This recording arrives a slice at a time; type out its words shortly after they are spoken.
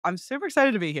I'm super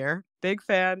excited to be here. Big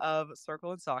fan of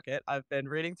Circle and Socket. I've been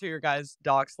reading through your guys'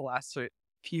 docs the last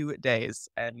few days,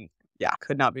 and yeah,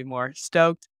 could not be more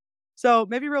stoked. So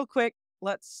maybe real quick,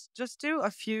 let's just do a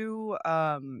few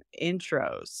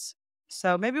intros.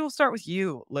 So maybe we'll start with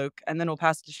you, Luke, and then we'll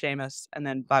pass it to Shamus, and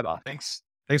then bye bye. Thanks.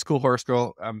 Thanks, Cool Horse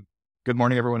Girl. Good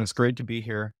morning, everyone. It's great to be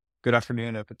here. Good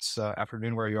afternoon if it's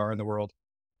afternoon where you are in the world.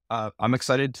 I'm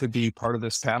excited to be part of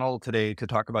this panel today to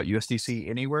talk about USDC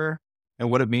Anywhere and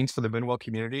what it means for the Moonwell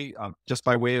community. Just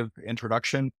by way of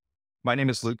introduction, my name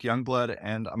is Luke Youngblood,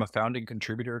 and I'm a founding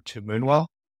contributor to Moonwell.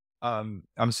 I'm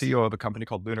CEO of a company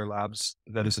called Lunar Labs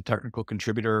that is a technical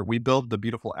contributor. We build the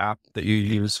beautiful app that you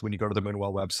use when you go to the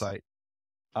Moonwell website.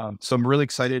 So I'm really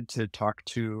excited to talk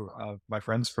to my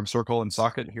friends from Circle and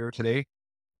Socket here today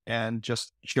and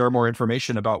just share more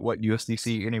information about what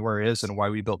USDC Anywhere is and why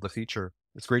we built the feature.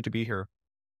 It's great to be here.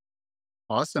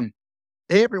 Awesome.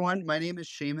 Hey everyone, my name is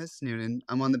Shamus Noonan.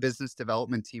 I'm on the business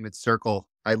development team at Circle.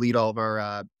 I lead all of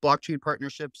our blockchain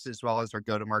partnerships as well as our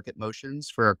go-to-market motions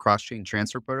for our cross-chain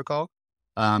transfer protocol.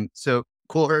 So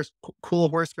cool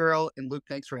horse girl, and Luke,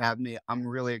 thanks for having me. I'm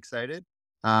really excited,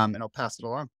 and I'll pass it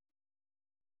along.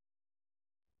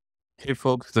 Hey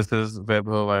folks, this is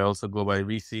Vaibhav. I also go by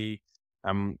VC.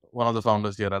 I'm one of the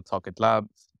founders here at Socket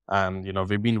Labs. And,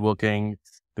 we've been working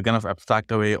to kind of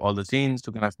abstract away all the chains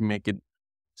to kind of make it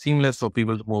seamless for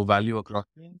people to move value across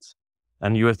chains.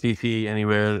 And USDC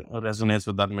Anywhere resonates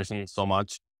with that mission so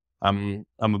much. I'm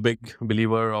a big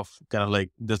believer of kind of like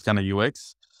this kind of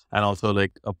UX and also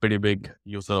like a pretty big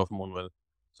user of Moonwell.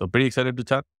 So pretty excited to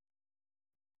chat.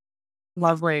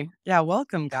 Lovely. Yeah,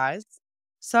 welcome, guys.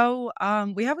 So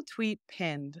we have a tweet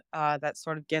pinned that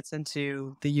sort of gets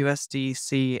into the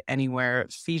USDC Anywhere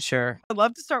feature. I'd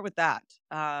love to start with that.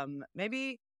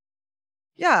 Maybe,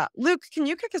 yeah, Luke, can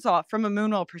you kick us off from a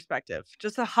Moonwell perspective?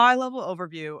 Just a high level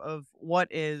overview of what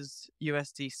is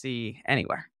USDC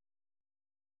Anywhere.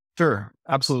 Sure,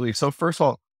 absolutely. So first of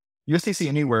all, USDC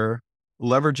Anywhere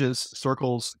leverages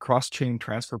Circle's cross-chain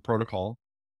transfer protocol,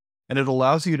 and it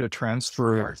allows you to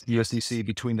transfer USDC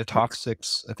between the top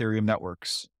 6 Ethereum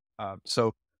networks.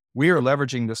 So we are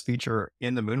leveraging this feature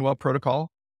in the Moonwell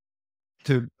protocol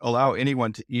to allow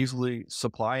anyone to easily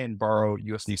supply and borrow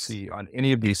USDC on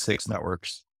any of these 6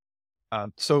 networks.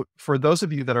 So for those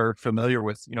of you that are familiar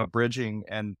with, bridging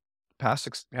and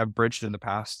have bridged in the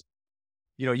past,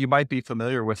 you might be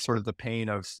familiar with sort of the pain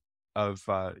of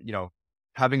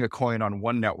having a coin on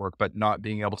one network, but not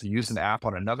being able to use an app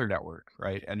on another network,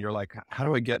 right? And you're like, how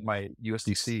do I get my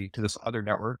USDC to this other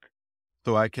network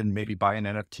so I can maybe buy an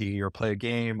NFT or play a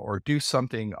game or do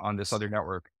something on this other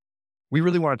network? We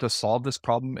really wanted to solve this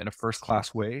problem in a first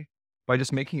class way by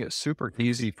just making it super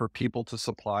easy for people to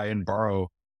supply and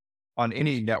borrow on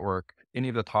any network, any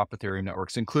of the top Ethereum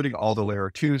networks, including all the layer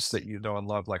 2s that you know and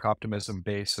love, like Optimism,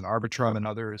 Base, and Arbitrum and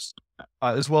others,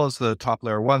 as well as the top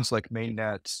layer 1s like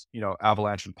Mainnet,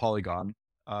 Avalanche, and Polygon.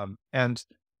 And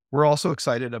we're also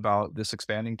excited about this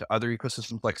expanding to other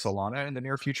ecosystems like Solana in the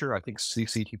near future. I think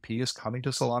CCTP is coming to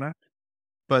Solana.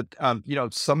 But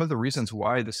some of the reasons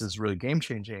why this is really game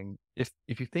changing, if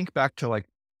you think back to like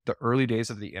the early days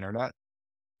of the internet,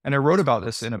 and I wrote about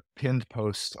this in a pinned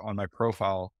post on my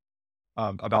profile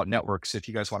about networks, if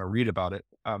you guys want to read about it.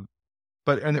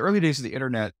 But in the early days of the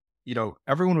internet,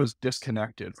 everyone was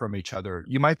disconnected from each other.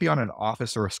 You might be on an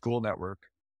office or a school network,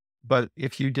 but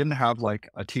if you didn't have like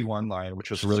a T1 line, which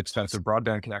was a really expensive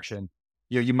broadband connection,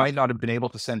 you might not have been able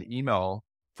to send email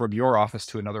from your office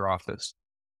to another office.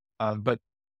 But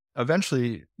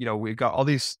eventually, we got all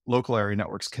these local area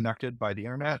networks connected by the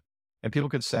internet, and people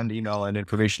could send email and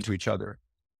information to each other.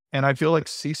 And I feel like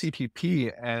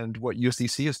CCTP and what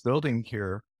USDC is building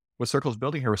here, what Circle is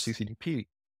building here with CCTP,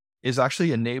 is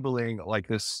actually enabling like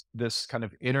this kind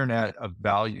of internet of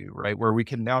value, right? Where we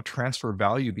can now transfer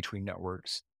value between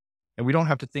networks, and we don't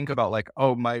have to think about like,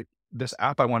 oh, this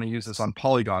app I want to use is on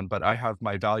Polygon, but I have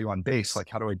my value on Base. Like,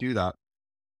 how do I do that?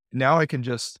 Now I can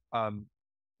just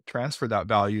transfer that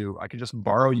value. I can just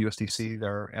borrow USDC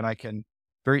there, and I can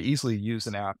very easily use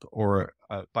an app or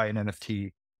buy an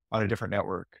NFT on a different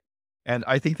network. And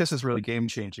I think this is really game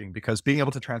changing because being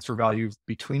able to transfer value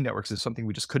between networks is something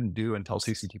we just couldn't do until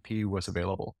CCTP was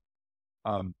available.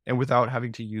 And without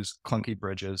having to use clunky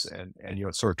bridges and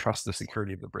sort of trust the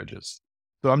security of the bridges.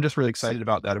 So I'm just really excited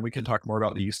about that. And we can talk more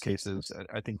about the use cases.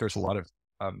 I think there's a lot of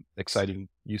exciting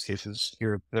use cases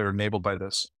here that are enabled by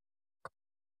this.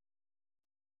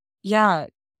 Yeah,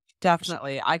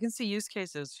 definitely. I can see use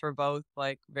cases for both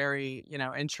like very,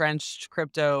 entrenched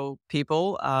crypto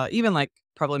people, even like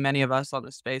probably many of us on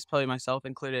this space, probably myself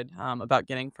included, about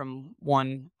getting from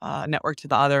one network to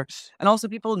the other. And also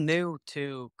people new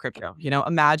to crypto.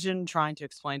 Imagine trying to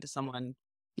explain to someone,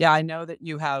 yeah, I know that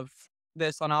you have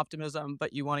this on Optimism,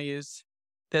 but you want to use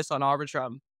this on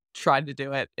Arbitrum. Try to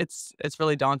do it. It's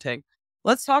really daunting.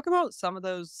 Let's talk about some of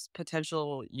those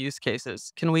potential use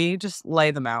cases. Can we just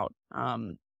lay them out?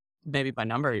 Maybe by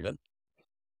number even.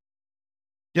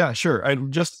 Yeah, sure. I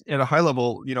just at a high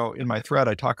level, in my thread,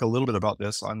 I talk a little bit about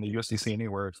this on the USDC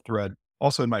Anywhere thread,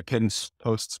 also in my pins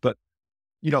posts. But,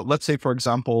 let's say, for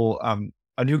example,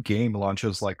 a new game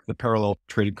launches like the parallel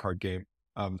trading card game.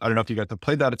 I don't know if you guys have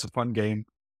played that. It's a fun game.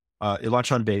 It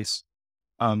launched on base.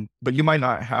 But you might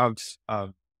not have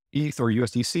ETH or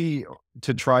USDC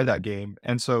to try that game.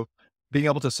 And so being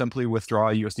able to simply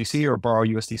withdraw USDC or borrow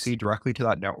USDC directly to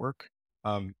that network,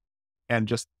 and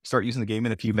just start using the game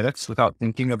in a few minutes without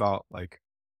thinking about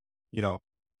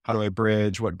how do I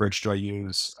bridge? What bridge do I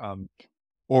use?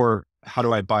 Or how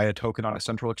do I buy a token on a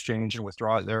central exchange and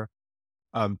withdraw it there?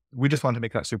 We just want to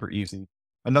make that super easy.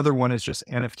 Another one is just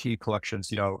NFT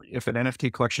collections. If an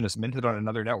NFT collection is minted on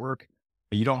another network,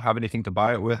 but you don't have anything to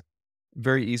buy it with,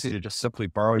 very easy to just simply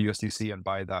borrow USDC and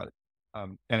buy that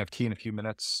NFT in a few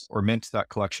minutes, or mint that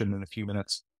collection in a few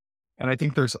minutes. And I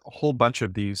think there's a whole bunch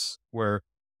of these where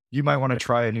you might want to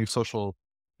try a new social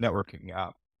networking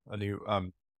app, a new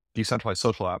decentralized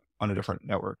social app on a different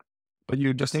network, but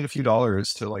you just need a few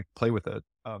dollars to play with it.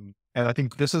 And I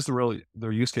think this is the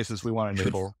use cases we want to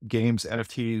enable: games,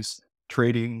 NFTs,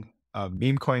 trading,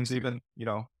 meme coins, even.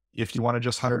 If you wanted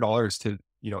just $100 to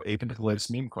ape into the latest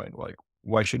meme coin,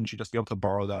 why shouldn't you just be able to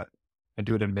borrow that and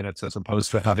do it in minutes, as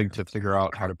opposed to having to figure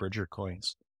out how to bridge your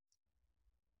coins?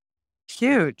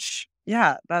 Huge.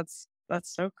 Yeah, that's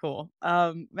so cool.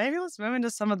 Maybe let's move into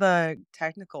some of the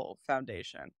technical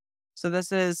foundation. So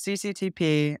this is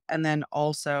CCTP and then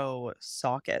also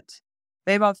socket.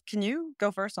 Vaibhav, can you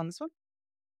go first on this one?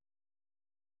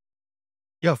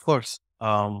 Yeah, of course.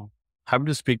 Happy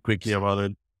to speak quickly about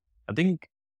it. I think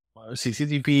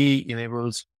CCTP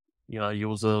enables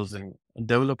users and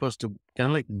developers to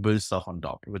kind of build stuff on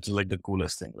top, which is the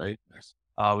coolest thing, right?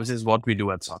 Which is what we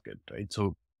do at Socket, right?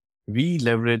 So we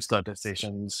leverage the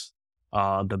attestations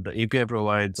that the API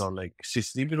provides, or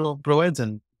CCTP provides,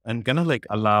 and kind of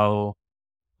allow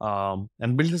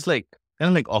and build this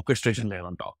kind of orchestration layer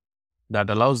on top that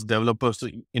allows developers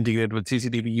to integrate with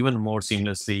CCTP even more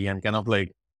seamlessly, and kind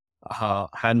of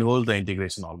handhold the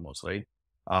integration almost, right?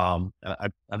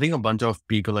 I think a bunch of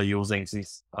people are using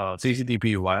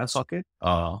CCTP via Socket,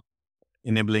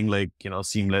 enabling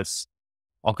seamless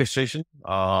orchestration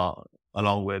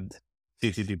along with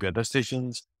CCTP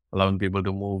attestations, allowing people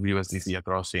to move USDC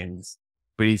across chains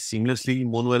pretty seamlessly.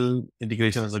 Moonwell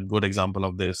integration is a good example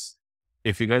of this.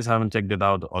 If you guys haven't checked it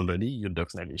out already, you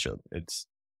definitely should. It's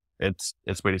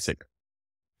pretty sick.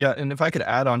 Yeah, and if I could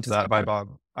add on to that,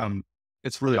 Vaibhav,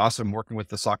 it's really awesome working with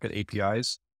the Socket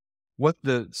APIs. What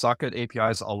the Socket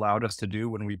APIs allowed us to do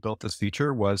when we built this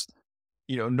feature was,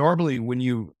 normally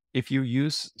if you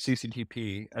use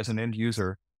CCTP as an end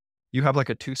user, you have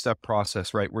a two-step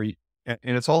process, right? And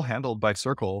it's all handled by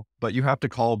Circle, but you have to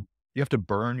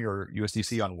burn your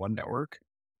USDC on one network,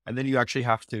 and then you actually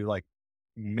have to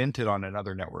mint it on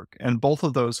another network. And both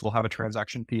of those will have a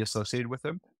transaction fee associated with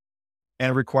them.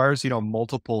 And it requires,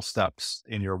 multiple steps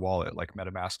in your wallet, like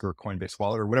MetaMask or Coinbase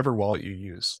wallet or whatever wallet you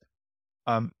use.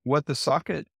 What the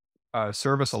Socket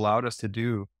service allowed us to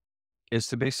do is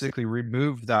to basically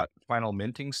remove that final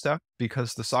minting step,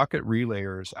 because the Socket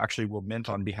relayers actually will mint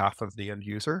on behalf of the end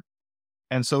user.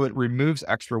 And so it removes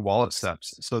extra wallet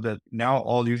steps, so that now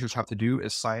all users have to do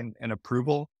is sign an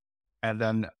approval, and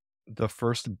then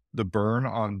the burn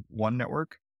on one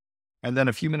network. And then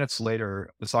a few minutes later,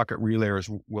 the Socket relayers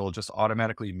will just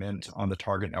automatically mint on the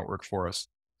target network for us.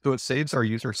 So it saves our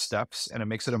user steps, and it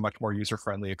makes it a much more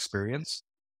user-friendly experience.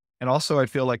 And also, I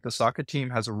feel like the Socket team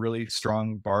has a really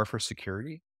strong bar for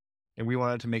security, and we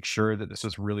wanted to make sure that this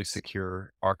was really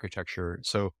secure architecture.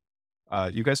 So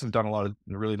you guys have done a lot of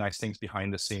really nice things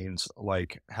behind the scenes,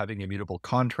 like having immutable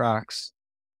contracts,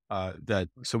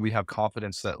 so we have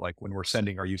confidence that when we're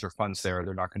sending our user funds there,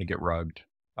 they're not going to get rugged.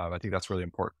 I think that's really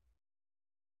important.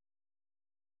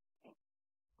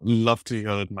 Love to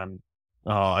hear it, man.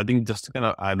 I think just to kind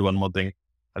of add one more thing,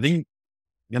 I think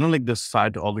this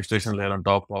side orchestration layer on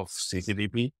top of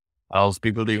CCTP allows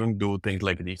people to even do things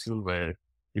like Refuel, where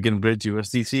you can bridge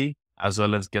USDC as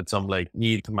well as get some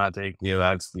ETH, Matic,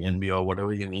 AVAX, BNB, or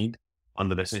whatever you need on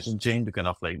the destination chain to kind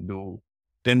of do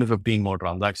 10 to 15 more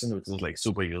transactions, which is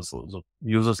super useful. So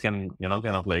users can, kind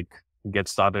of get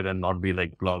started and not be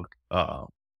blocked.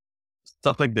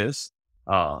 Stuff like this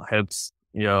helps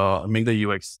make the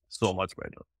UX so much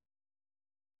better.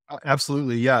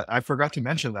 Absolutely. Yeah. I forgot to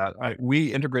mention that.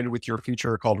 We integrated with your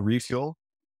feature called Refuel.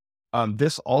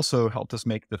 This also helped us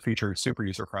make the feature super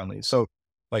user friendly. So,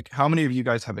 like, how many of you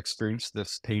guys have experienced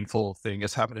this painful thing?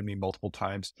 It's happened to me multiple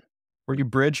times where you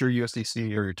bridge your USDC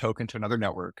or your token to another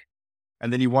network,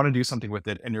 and then you want to do something with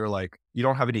it, and you're like, you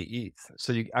don't have any ETH.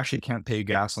 So you actually can't pay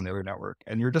gas on the other network.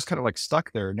 And you're just kind of like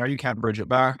stuck there. Now you can't bridge it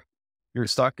back. You're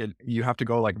stuck and you have to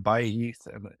go like buy ETH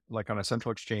and like on a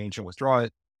central exchange and withdraw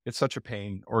it. It's such a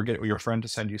pain, or get your friend to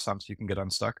send you some so you can get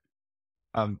unstuck.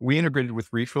 We integrated with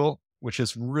Refill, which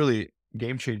is really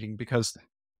game changing because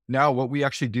now what we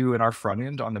actually do in our front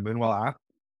end on the Moonwell app,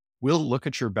 we'll look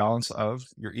at your balance of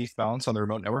your ETH balance on the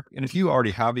remote network. And if you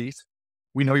already have ETH,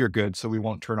 we know you're good, so we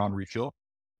won't turn on Refuel.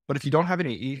 But if you don't have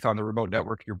any ETH on the remote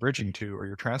network you're bridging to or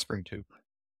you're transferring to,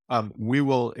 we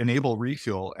will enable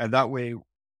Refuel. And that way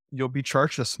you'll be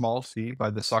charged a small fee by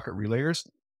the socket relayers,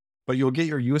 but you'll get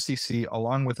your USDC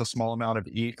along with a small amount of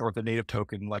ETH or the native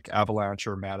token like Avalanche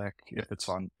or Matic if it's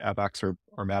on AVAX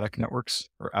or Matic networks,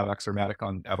 or AVAX or Matic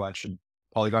on Avalanche and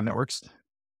Polygon networks.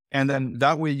 And then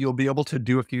that way you'll be able to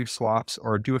do a few swaps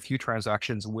or do a few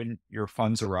transactions when your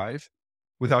funds arrive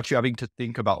without you having to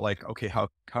think about like, okay, how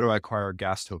do I acquire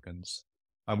gas tokens?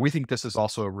 We think this is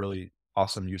also a really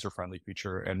awesome user-friendly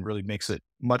feature and really makes it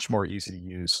much more easy to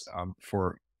use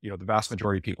for the vast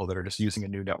majority of people that are just using a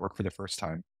new network for the first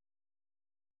time.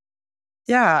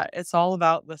 Yeah, it's all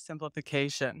about the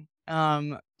simplification.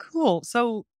 Cool.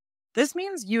 So this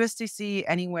means USDC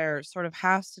Anywhere sort of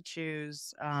has to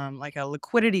choose like a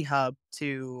liquidity hub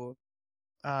to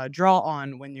draw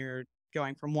on when you're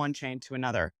going from one chain to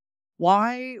another.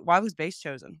 Why was Base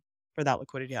chosen for that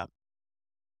liquidity hub?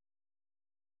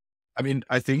 I mean,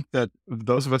 I think that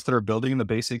those of us that are building the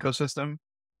Base ecosystem,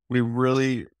 we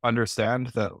really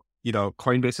understand that,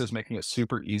 Coinbase is making it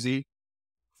super easy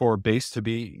for Base to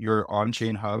be your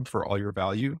on-chain hub for all your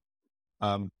value.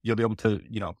 You'll be able to,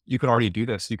 you can already do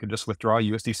this. You can just withdraw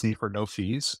USDC for no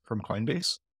fees from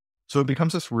Coinbase. So it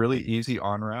becomes this really easy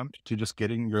on-ramp to just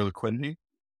getting your liquidity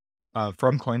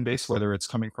from Coinbase, whether it's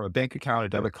coming from a bank account, a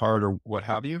debit card, or what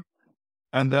have you.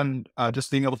 And then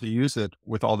just being able to use it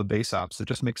with all the Base apps. It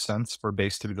just makes sense for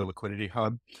Base to be the liquidity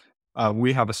hub.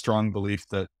 We have a strong belief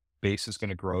that Base is going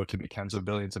to grow to be tens of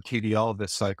billions of TDL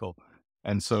this cycle.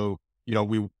 And so,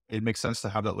 it makes sense to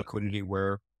have that liquidity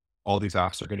where all these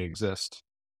apps are going to exist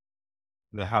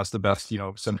that has the best,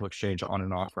 central exchange on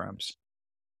and off ramps.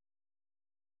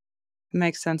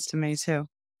 Makes sense to me too.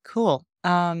 Cool.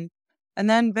 And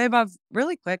then Vaibhav,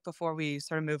 really quick before we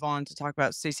sort of move on to talk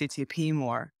about CCTP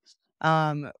more.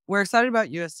 We're excited about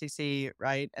USDC,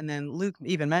 right? And then Luke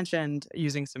even mentioned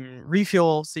using some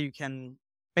refuel so you can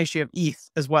make sure you have ETH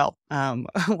as well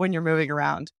when you're moving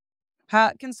around.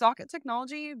 Can socket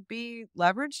technology be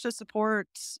leveraged to support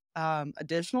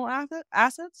additional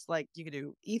assets? Like you could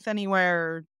do ETH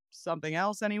anywhere, something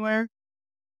else anywhere?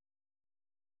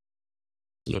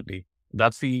 Absolutely.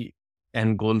 That's the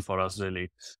end goal for us,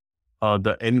 really.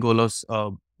 The end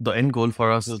goal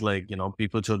for us is like,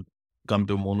 people should come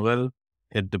to Moonwell,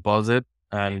 hit deposit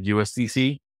and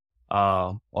USDC,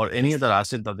 or any other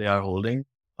asset that they are holding,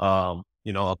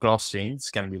 across chains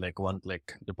can be like one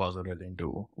click deposited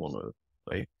into Moonwell,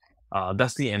 right?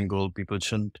 That's the end goal. People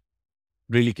shouldn't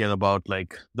really care about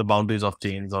like the boundaries of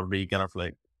chains or be kind of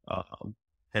like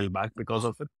held back because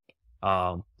of it.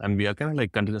 And we are kind of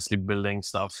like continuously building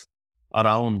stuff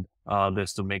around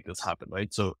this to make this happen,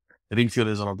 right? So Refuel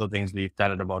is one of the things we've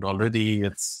chatted about already.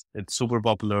 It's super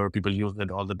popular. People use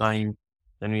it all the time.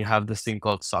 Then we have this thing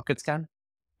called socket scan,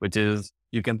 which is,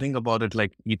 you can think about it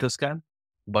like Etherscan,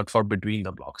 but for between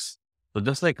the blocks. So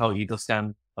just like how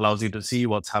Etherscan allows you to see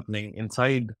what's happening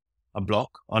inside a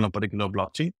block on a particular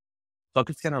blockchain,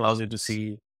 socket scan allows you to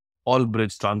see all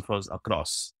bridge transfers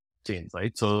across chains,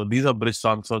 right? So these are bridge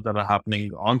transfers that are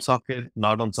happening on socket,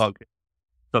 not on socket.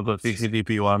 So the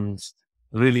CCTP ones,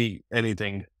 really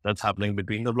anything that's happening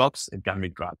between the blocks, it can be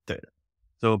tracked there.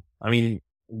 So, I mean,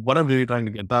 what I'm really trying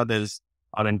to get at is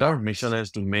our entire mission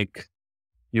is to make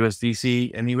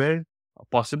USDC anywhere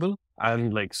possible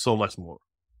and like so much more.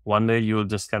 One day you'll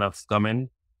just kind of come in,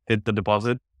 hit the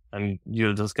deposit, and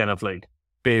you'll just kind of like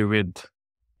pay with,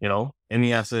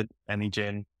 any asset, any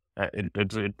chain.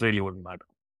 It really wouldn't matter.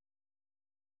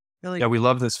 Really? Yeah, we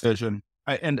love this vision.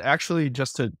 And actually,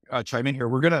 just to chime in here,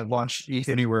 we're going to launch ETH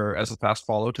Anywhere as a fast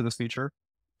follow to this feature.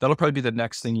 That'll probably be the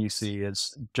next thing you see,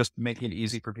 is just making it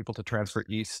easy for people to transfer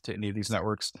ETH to any of these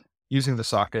networks using the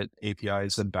socket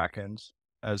APIs and backends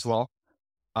as well.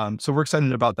 So we're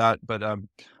excited about that. But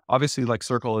obviously, like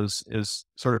Circle is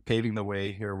sort of paving the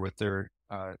way here with their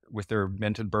with their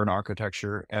mint and burn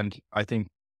architecture. And I think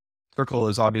Circle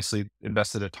has obviously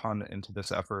invested a ton into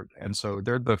this effort. And so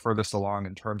they're the furthest along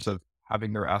in terms of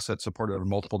having their assets supported on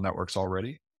multiple networks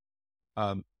already.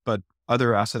 But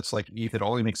other assets like ETH, it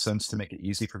only makes sense to make it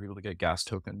easy for people to get gas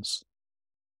tokens.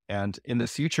 And in the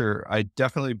future, I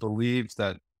definitely believe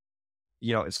that,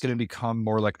 it's going to become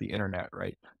more like the internet,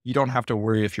 right? You don't have to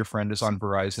worry if your friend is on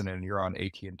Verizon and you're on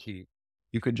AT&T.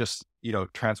 You could just,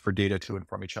 transfer data to and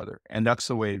from each other. And that's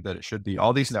the way that it should be.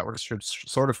 All these networks should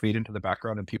sort of fade into the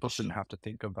background, and people shouldn't have to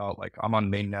think about like, I'm on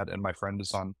mainnet and my friend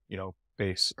is on,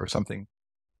 base or something.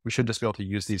 We should just be able to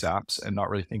use these apps and not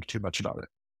really think too much about it.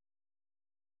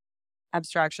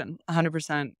 Abstraction,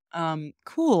 100%.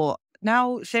 Cool.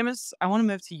 Now, Shamus, I want to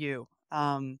move to you.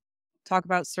 Talk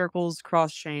about Circle's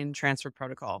cross-chain transfer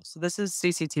protocol. So this is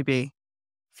CCTP.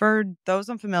 For those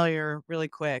unfamiliar, really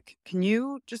quick, can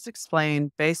you just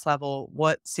explain base level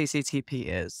what CCTP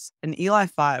is? An Eli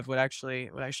 5 would actually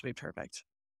be perfect.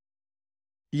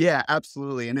 Yeah,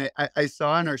 absolutely. And I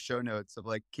saw in our show notes of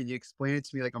like, can you explain it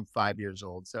to me like I'm 5 years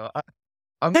old? So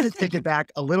I'm going to take it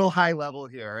back a little high level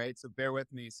here, right? So bear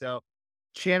with me. So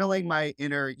channeling my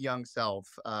inner young self,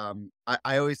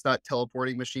 I always thought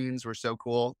teleporting machines were so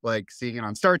cool, like seeing it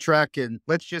on Star Trek. And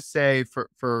let's just say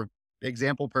for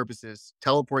example purposes,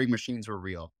 teleporting machines were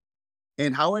real.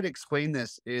 And how I'd explain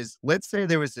this is, let's say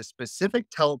there was a specific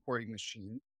teleporting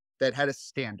machine that had a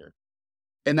standard,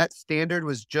 and that standard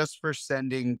was just for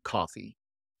sending coffee.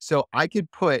 So I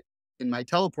could put in my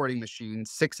teleporting machine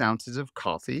 6 ounces of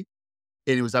coffee,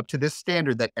 and it was up to this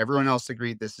standard that everyone else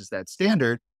agreed this is that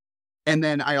standard. And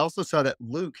then I also saw that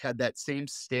Luke had that same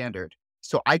standard.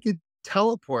 So I could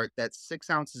teleport that 6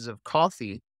 ounces of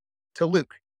coffee to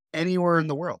Luke anywhere in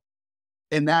the world.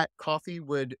 And that coffee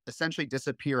would essentially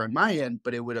disappear on my end,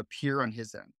 but it would appear on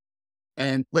his end.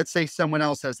 And let's say someone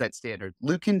else has that standard.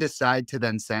 Luke can decide to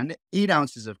then send 8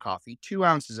 ounces of coffee, 2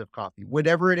 ounces of coffee,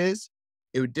 whatever it is.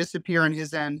 It would disappear on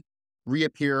his end,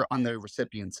 reappear on the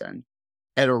recipient's end.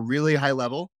 At a really high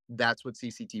level, that's what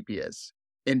CCTP is.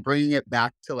 And bringing it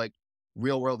back to like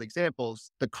real world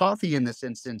examples, the coffee in this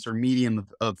instance or medium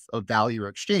of value or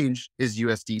exchange is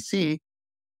USDC.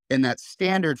 And that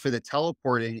standard for the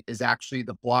teleporting is actually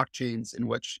the blockchains in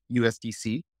which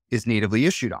USDC is natively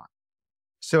issued on.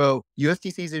 So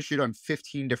USDC is issued on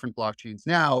 15 different blockchains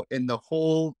now. And the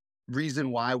whole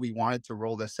reason why we wanted to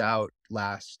roll this out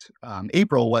last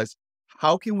April was,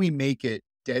 how can we make it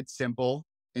dead simple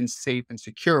and safe and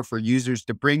secure for users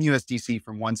to bring USDC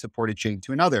from one supported chain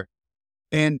to another?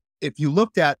 And if you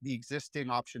looked at the existing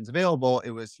options available,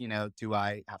 it was, do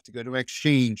I have to go to an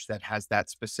exchange that has that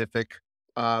specific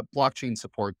blockchain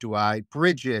support? Do I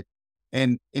bridge it?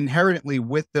 And inherently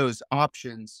with those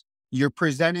options, you're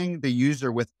presenting the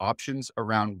user with options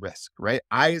around risk, right?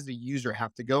 I, as a user,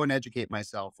 have to go and educate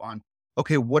myself on,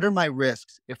 okay, what are my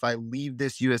risks if I leave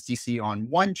this USDC on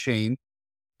one chain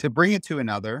to bring it to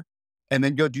another and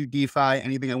then go do DeFi,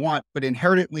 anything I want? But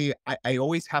inherently, I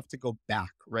always have to go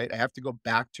back, right? I have to go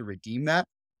back to redeem that.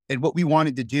 And what we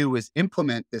wanted to do was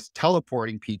implement this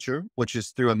teleporting feature, which is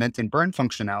through a mint and burn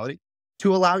functionality,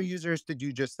 to allow users to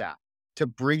do just that, to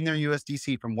bring their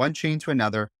USDC from one chain to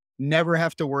another, never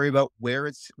have to worry about where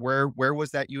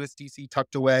was that USDC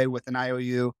tucked away with an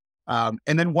IOU. And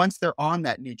then once they're on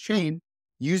that new chain,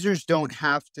 users don't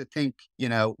have to think,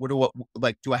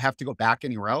 do I have to go back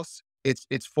anywhere else?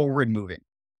 It's forward moving.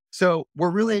 So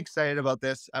we're really excited about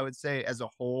this. I would say as a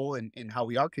whole, and how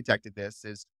we architected this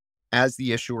is, as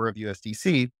the issuer of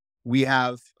USDC, we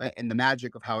have, and the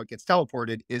magic of how it gets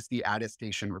teleported is the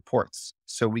attestation reports.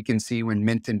 So we can see when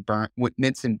mints and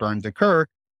burns occur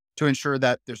to ensure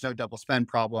that there's no double spend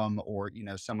problem, or,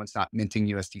 someone's not minting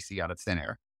USDC out of thin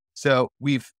air. So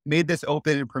we've made this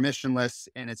open and permissionless,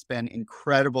 and it's been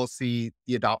incredible to see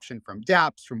the adoption from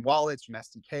dApps, from wallets, from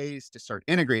SDKs to start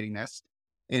integrating this.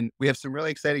 And we have some really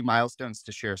exciting milestones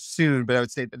to share soon, but I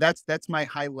would say that's my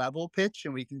high level pitch,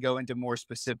 and we can go into more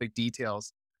specific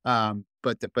details.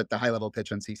 But the high level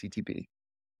pitch on CCTP.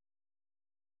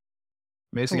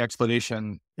 Amazing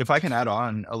explanation. If I can add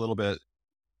on a little bit,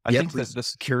 I think that the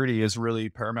security is really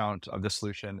paramount of the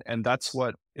solution. And that's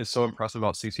what is so impressive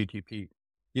about CCTP.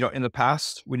 In the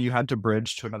past, when you had to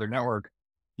bridge to another network,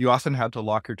 you often had to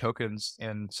lock your tokens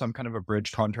in some kind of a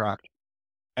bridge contract.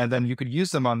 And then you could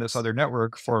use them on this other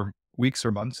network for weeks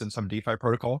or months in some DeFi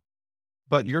protocol.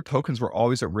 But your tokens were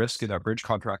always at risk in that bridge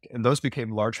contract. And those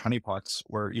became large honeypots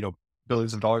where,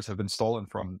 billions of dollars have been stolen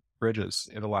from bridges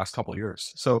in the last couple of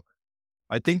years. So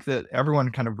I think that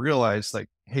everyone kind of realized like,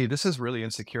 hey, this is really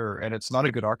insecure and it's not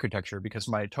a good architecture because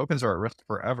my tokens are at risk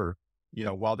forever,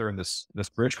 while they're in this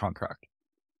bridge contract.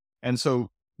 And so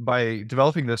by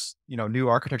developing this, new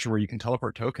architecture where you can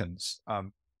teleport tokens,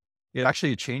 it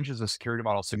actually changes the security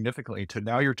model significantly to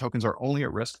now your tokens are only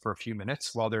at risk for a few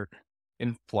minutes while they're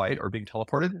in flight or being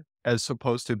teleported, as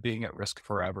opposed to being at risk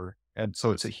forever. And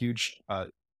so it's a huge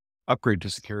upgrade to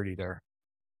security there.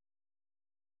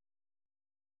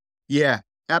 Yeah,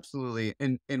 absolutely.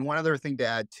 And one other thing to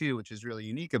add too, which is really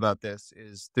unique about this,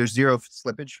 is there's zero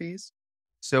slippage fees.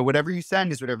 So whatever you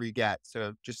send is whatever you get.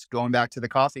 So just going back to the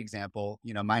coffee example,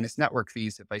 minus network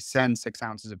fees. If I send 6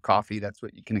 ounces of coffee, that's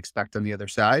what you can expect on the other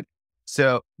side.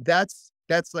 So that's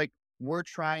like we're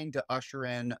trying to usher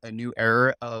in a new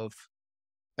era of.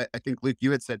 I think Luke,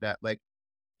 you had said that like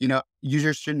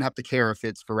users shouldn't have to care if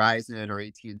it's Verizon or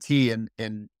AT&T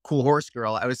and Cool Horse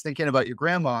Girl. I was thinking about your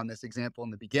grandma in this example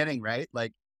in the beginning, right?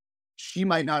 Like she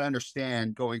might not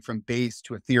understand going from Base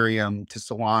to Ethereum to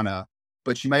Solana,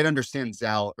 but she might understand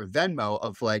Zelle or Venmo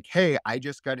of like, hey, I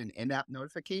just got an in-app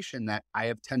notification that I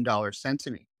have $10 sent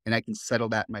to me and I can settle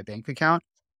that in my bank account.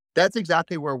 That's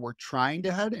exactly where we're trying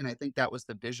to head. And I think that was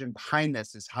the vision behind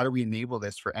this is how do we enable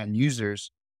this for end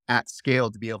users at scale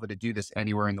to be able to do this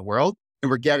anywhere in the world? And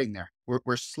we're getting there.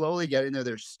 We're slowly getting there.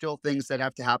 There's still things that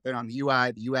have to happen on the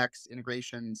UI, the UX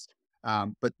integrations.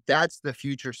 But that's the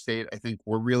future state I think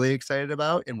we're really excited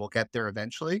about, and we'll get there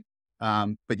eventually.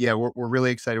 But yeah, we're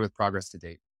really excited with progress to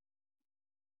date.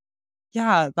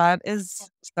 Yeah, that is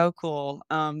so cool.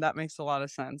 That makes a lot of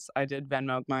sense. I did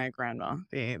Venmo my grandma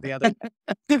the other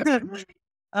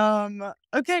day.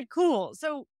 Okay, cool.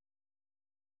 So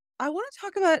I want to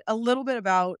talk about a little bit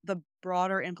about the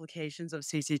broader implications of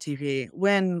CCTP.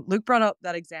 When Luke brought up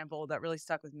that example that really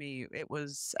stuck with me, it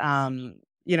was some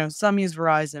use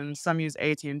Verizon, some use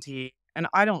AT&T, and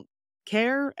I don't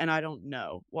care and I don't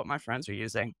know what my friends are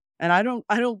using. And I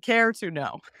don't care to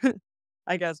know.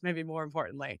 I guess maybe more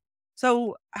importantly.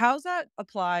 So how's that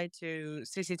apply to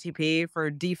CCTP for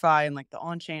DeFi and like the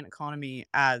on-chain economy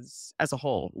as a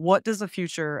whole? What does the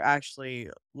future actually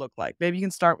look like? Maybe you can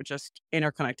start with just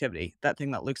interconnectivity, that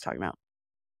thing that Luke's talking about.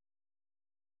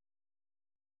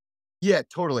 Yeah,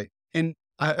 totally. And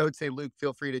I would say, Luke,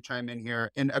 feel free to chime in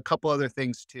here. And a couple other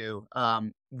things too.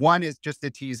 One is just to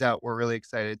tease out, we're really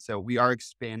excited. So we are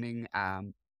expanding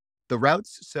the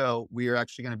routes. So we are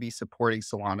actually going to be supporting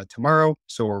Solana tomorrow.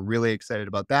 So we're really excited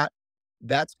about that.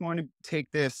 That's going to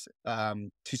take this to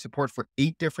support for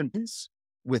 8 different pins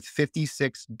with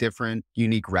 56 different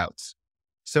unique routes.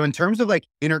 So in terms of like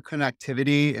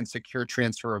interconnectivity and secure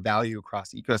transfer of value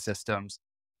across ecosystems,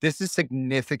 this is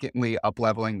significantly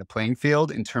up-leveling the playing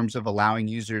field in terms of allowing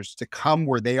users to come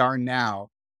where they are now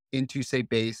into, say,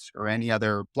 Base or any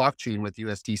other blockchain with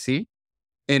USDC.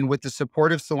 And with the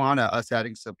support of Solana, us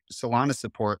adding Solana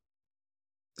support,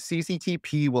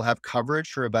 CCTP will have coverage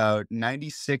for about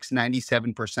 96,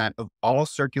 97% of all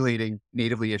circulating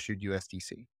natively issued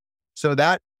USDC. So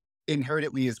that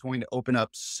inherently is going to open up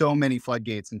so many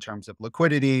floodgates in terms of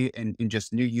liquidity and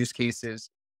just new use cases.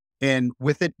 And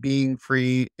with it being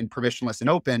free and permissionless and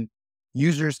open,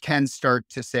 users can start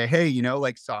to say, hey,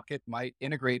 like Socket might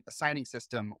integrate a signing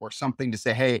system or something to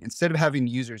say, hey, instead of having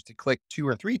users to click 2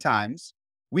 or 3 times,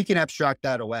 we can abstract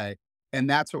that away. And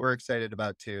that's what we're excited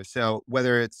about too. So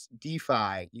whether it's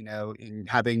DeFi, in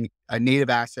having a native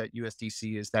asset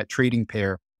USDC is that trading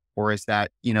pair, or is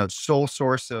that, sole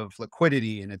source of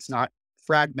liquidity and it's not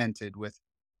fragmented with,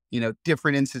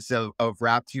 different instances of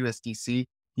wrapped USDC.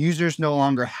 Users no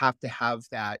longer have to have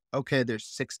that, okay, there's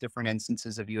 6 different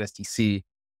instances of USDC.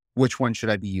 Which one should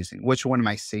I be using? Which one am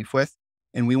I safe with?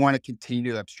 And we want to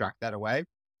continue to abstract that away.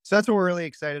 So that's what we're really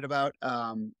excited about.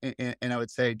 And I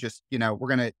would say just, we're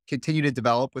going to continue to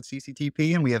develop with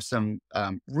CCTP, and we have some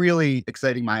really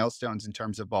exciting milestones in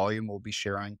terms of volume we'll be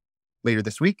sharing later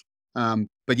this week.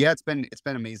 But yeah, it's been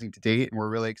amazing to date, and we're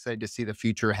really excited to see the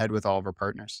future ahead with all of our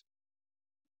partners.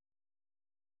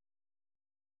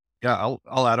 Yeah,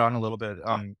 I'll add on a little bit.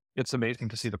 It's amazing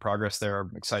to see the progress there.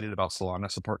 I'm excited about Solana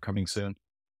support coming soon.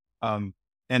 And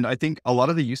I think a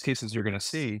lot of the use cases you're going to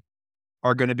see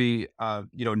are going to be,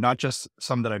 not just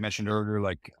some that I mentioned earlier,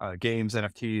 like games,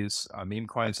 NFTs, meme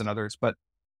coins, and others, but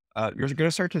you're going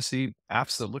to start to see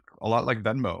apps that look a lot like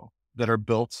Venmo that are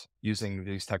built using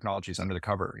these technologies under the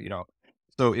cover.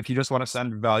 So if you just want to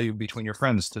send value between your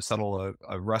friends to settle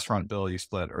a restaurant bill you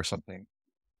split or something,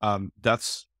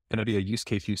 that's going to be a use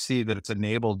case you see that it's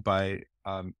enabled by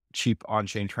cheap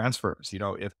on-chain transfers.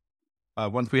 If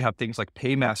once we have things like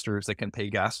paymasters that can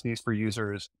pay gas fees for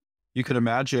users, you could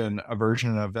imagine a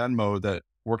version of Venmo that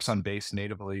works on Base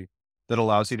natively that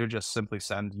allows you to just simply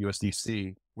send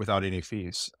USDC without any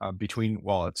fees between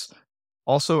wallets.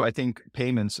 Also, I think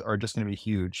payments are just going to be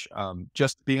huge.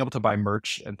 Just being able to buy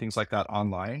merch and things like that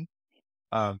online.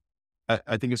 I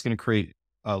I think it's going to create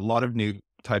a lot of new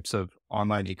types of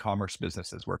online e-commerce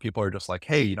businesses where people are just like,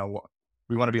 hey,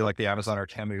 we want to be like the Amazon or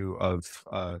Temu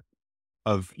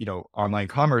of online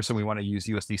commerce, and we want to use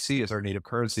USDC as our native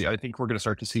currency. I think we're going to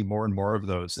start to see more and more of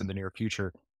those in the near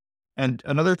future. And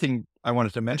another thing I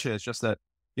wanted to mention is just that,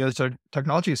 the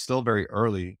technology is still very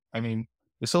early. I mean,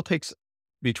 it still takes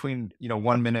between,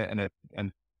 1 minute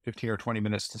and 15 or 20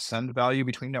 minutes to send value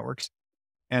between networks.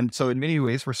 And so in many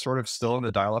ways, we're sort of still in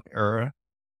the dial-up era,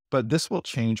 but this will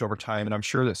change over time. And I'm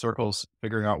sure that Circle's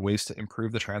figuring out ways to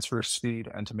improve the transfer speed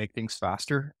and to make things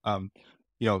faster.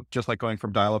 Just like going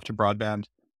from dial-up to broadband,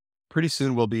 pretty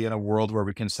soon we'll be in a world where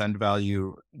we can send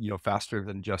value, faster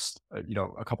than just,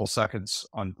 a couple seconds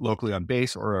on locally on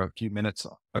base or a few minutes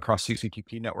across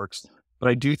CCTP networks. But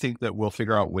I do think that we'll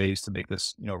figure out ways to make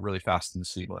this, really fast and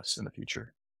seamless in the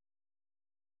future.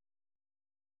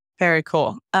 Very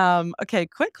cool. Okay,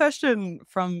 quick question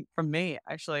from me,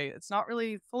 actually. It's not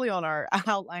really fully on our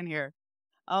outline here.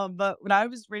 But when I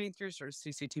was reading through sort of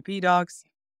CCTP docs,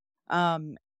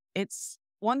 um, it's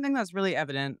one thing that's really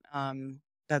evident,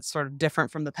 that's sort of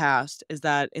different from the past is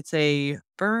that it's a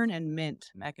burn and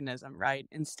mint mechanism, right?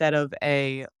 Instead of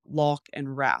a lock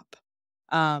and wrap.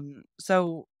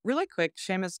 So really quick,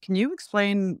 Seamus, can you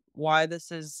explain why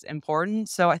this is important?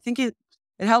 So I think it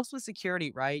helps with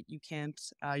security, right? You can't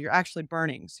you're actually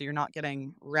burning, so you're not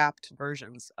getting wrapped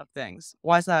versions of things.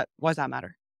 Why does that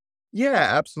matter? Yeah,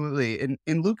 absolutely.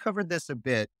 And Luke covered this a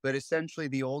bit, but essentially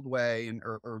the old way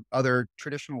or other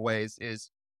traditional ways is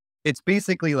it's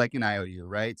basically like an IOU,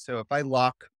 right? So if I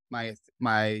lock my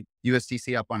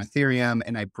USDC up on Ethereum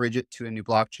and I bridge it to a new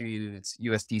blockchain and it's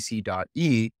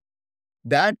USDC.E,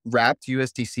 that wrapped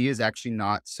USDC is actually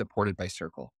not supported by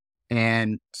Circle.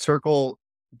 And Circle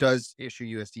does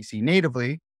issue USDC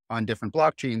natively on different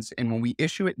blockchains. And when we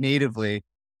issue it natively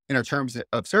in our terms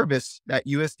of service, that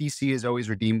USDC is always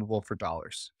redeemable for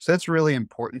dollars. So that's really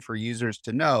important for users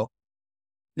to know.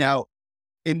 Now,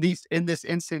 in this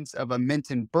instance of a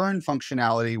mint and burn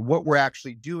functionality, what we're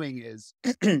actually doing is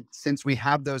since we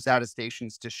have those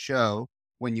attestations to show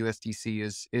when USDC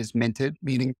is minted,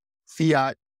 meaning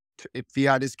fiat, if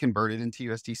fiat is converted into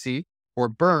USDC or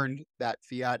burned, that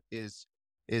fiat is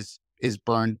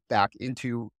burned back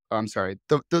into, I'm sorry,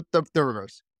 the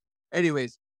reverse.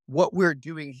 Anyways, what we're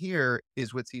doing here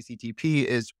is with CCTP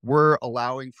is we're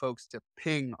allowing folks to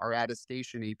ping our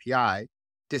attestation API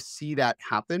to see that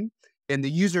happen. And the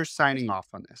user's signing off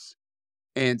on this.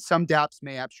 And some dApps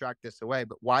may abstract this away,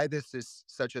 but why this is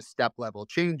such a step level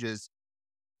change is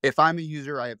if I'm a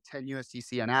user, I have 10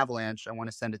 USDC on Avalanche, I want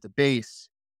to send it to Base.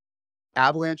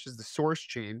 Avalanche is the source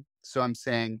chain. So I'm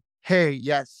saying, hey,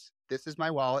 yes, this is my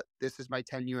wallet. This is my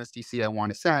 10 USDC I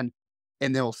want to send.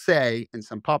 And they'll say in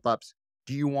some pop-ups,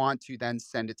 do you want to then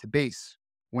send it to Base?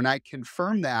 When I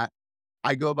confirm that,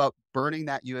 I go about burning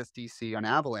that USDC on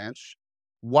Avalanche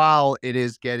while it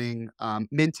is getting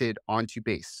minted onto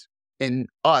Base. And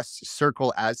us,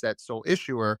 Circle, as that sole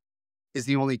issuer, is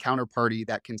the only counterparty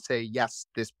that can say, yes,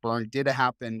 this burn did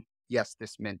happen. Yes,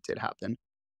 this mint did happen.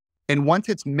 And once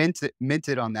it's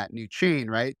minted on that new chain,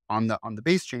 right, on the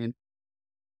Base chain,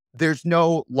 there's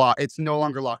no lock. It's no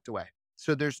longer locked away.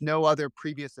 So there's no other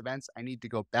previous events I need to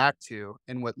go back to.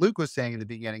 And what Luke was saying in the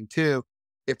beginning too,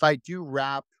 if I do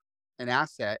wrap an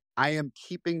asset, I am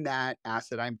keeping that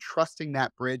asset. I'm trusting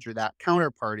that bridge or that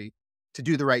counterparty to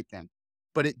do the right thing.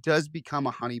 But it does become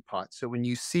a honeypot. So when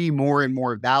you see more and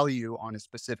more value on a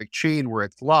specific chain where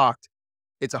it's locked,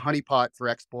 it's a honeypot for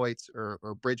exploits or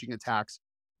bridging attacks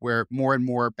where more and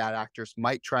more bad actors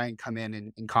might try and come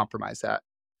in and compromise that.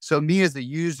 So me as a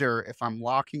user, if I'm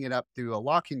locking it up through a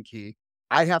lock-in key,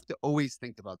 I have to always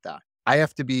think about that. I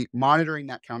have to be monitoring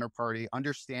that counterparty,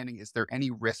 understanding is there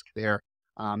any risk there?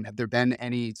 Have there been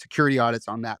any security audits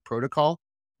on that protocol?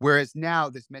 Whereas now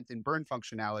this mint and burn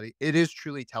functionality, it is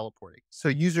truly teleporting. So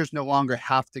users no longer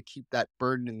have to keep that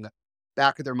burden in the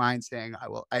back of their mind saying,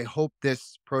 I hope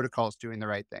this protocol is doing the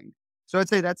right thing. So I'd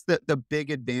say that's the big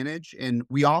advantage. And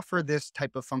we offer this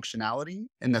type of functionality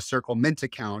in the Circle Mint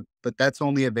account, but that's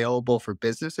only available for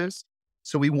businesses.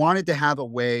 So we wanted to have a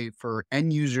way for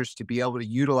end users to be able to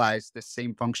utilize this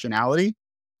same functionality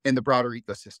in the broader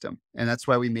ecosystem. And that's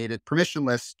why we made it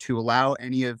permissionless to allow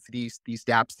any of these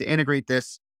dApps to integrate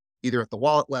this either at the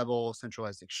wallet level,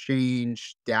 centralized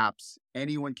exchange, dApps,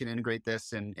 anyone can integrate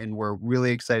this. And we're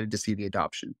really excited to see the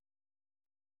adoption.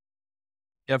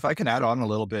 Yeah, if I can add on a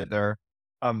little bit there,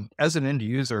 as an end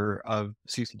user of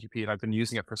CCTP, and I've been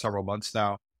using it for several months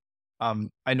now,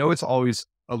 I know it's always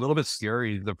a little bit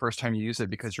scary the first time you use it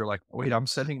because you're like, wait, I'm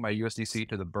sending my USDC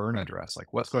to the burn address.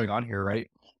 Like, what's going on here, right?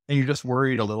 And you're just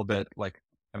worried a little bit, like,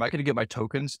 am I going to get my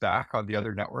tokens back on the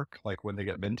other network, like when they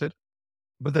get minted?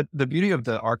 But the beauty of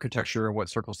the architecture and what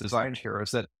Circle's designed here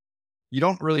is that you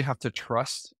don't really have to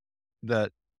trust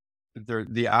that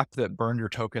the app that burned your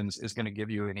tokens is going to give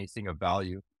you anything of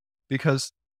value,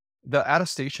 because the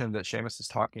attestation that Shamus is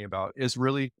talking about is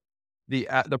really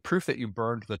the proof that you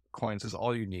burned the coins is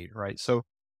all you need, right? So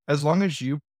as long as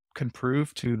you can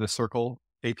prove to the Circle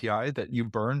API that you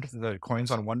burned the coins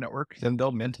on one network, then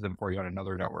they'll mint them for you on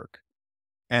another network.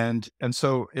 And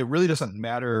so it really doesn't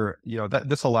matter, that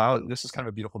this is kind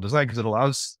of a beautiful design because it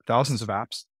allows thousands of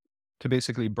apps to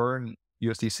basically burn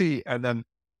USDC, and then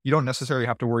you don't necessarily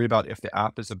have to worry about if the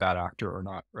app is a bad actor or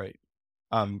not, right?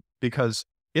 Because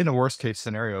in a worst case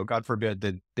scenario, God forbid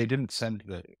that they didn't send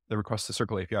the request to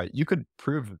Circle API, you could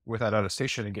prove with that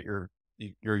attestation and get your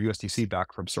USDC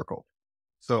back from Circle.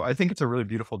 So I think it's a really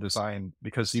beautiful design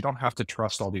because you don't have to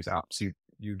trust all these apps.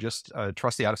 You just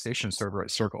trust the attestation server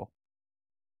at Circle.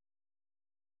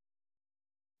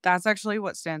 That's actually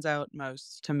what stands out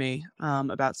most to me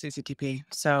about CCTP.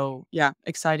 So yeah,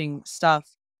 exciting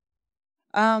stuff.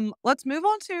 Let's move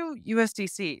on to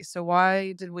USDC. So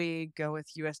why did we go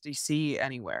with USDC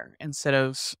Anywhere instead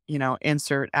of,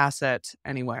 insert asset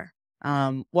anywhere?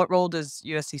 What role does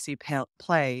USDC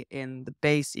play in the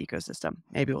base ecosystem?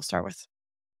 Maybe we'll start with.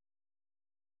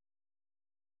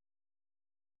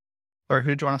 Sorry, who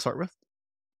did you want to start with?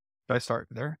 Should I start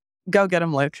there? Go get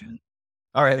him, Luke.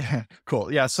 All right,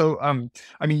 cool. Yeah. So,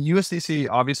 USDC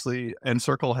obviously and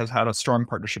Circle has had a strong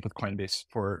partnership with Coinbase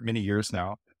for many years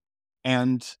now.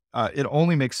 And it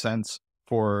only makes sense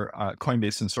for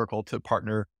Coinbase and Circle to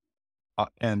partner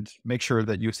and make sure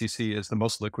that USDC is the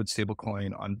most liquid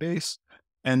stablecoin on Base.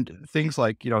 And things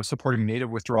like, supporting native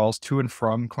withdrawals to and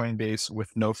from Coinbase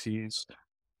with no fees,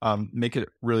 make it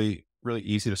really, really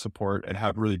easy to support and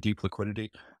have really deep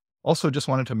liquidity. Also, just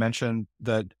wanted to mention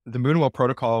that the Moonwell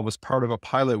protocol was part of a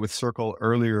pilot with Circle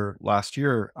earlier last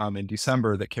year in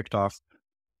December that kicked off.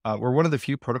 We're one of the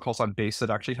few protocols on Base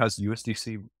that actually has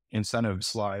USDC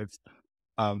incentives live.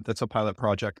 That's a pilot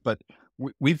project, but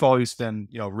we've always been,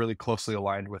 really closely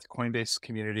aligned with Coinbase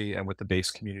community and with the Base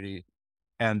community,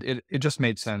 and it just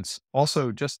made sense.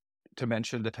 Also, just to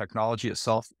mention, the technology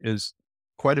itself is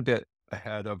quite a bit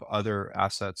ahead of other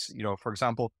assets. For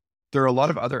example, there are a lot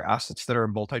of other assets that are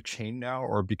multi-chain now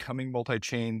or becoming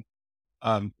multi-chain,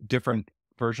 different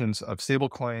versions of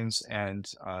stablecoins and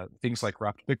things like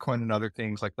wrapped Bitcoin and other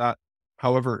things like that.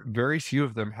 However, very few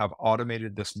of them have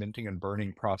automated this minting and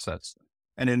burning process.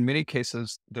 And in many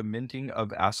cases, the minting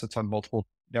of assets on multiple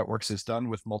networks is done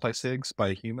with multi-sigs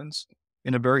by humans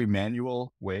in a very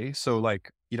manual way. So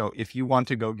like, if you want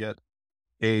to go get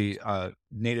a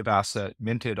native asset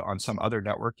minted on some other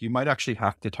network, you might actually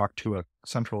have to talk to a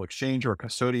central exchange or a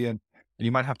custodian, and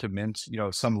you might have to mint,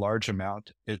 some large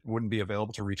amount. It wouldn't be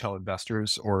available to retail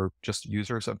investors or just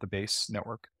users of the Base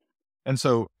network. And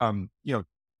so,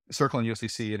 Circle and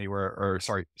USDC Anywhere, or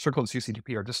sorry, Circle and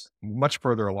CCTP are just much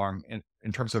further along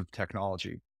in terms of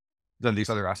technology than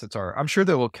these other assets are. I'm sure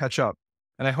they will catch up,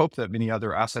 and I hope that many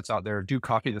other assets out there do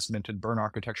copy this mint and burn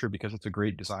architecture because it's a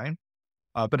great design.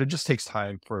 But it just takes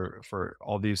time for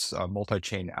all these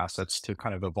multi-chain assets to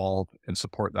kind of evolve and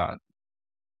support that.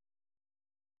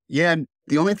 Yeah, and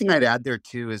the only thing I'd add there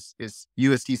too is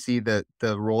USDC,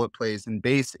 the role it plays in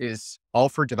Base is all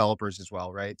for developers as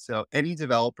well, right? So any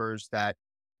developers that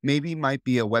maybe might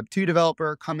be a Web2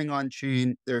 developer coming on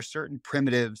chain, there are certain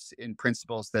primitives and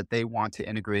principles that they want to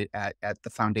integrate at the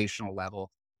foundational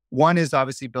level. One is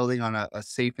obviously building on a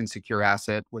safe and secure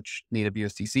asset, which native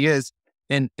USDC is.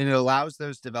 And it allows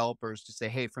those developers to say,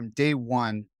 hey, from day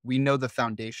one, we know the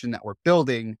foundation that we're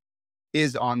building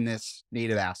is on this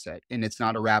native asset and it's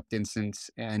not a wrapped instance.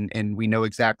 And we know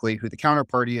exactly who the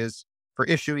counterparty is for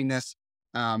issuing this.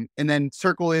 And then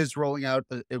Circle is rolling out,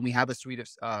 and we have a suite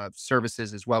of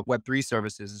services as well, Web3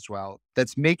 services as well,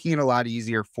 that's making it a lot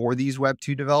easier for these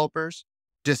Web2 developers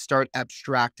to start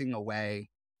abstracting away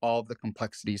all of the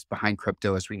complexities behind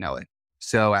crypto as we know it.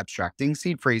 So abstracting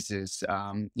seed phrases,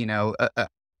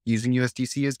 using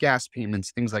USDC as gas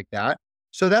payments, things like that.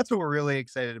 So that's what we're really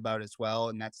excited about as well.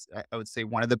 And that's, I would say,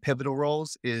 one of the pivotal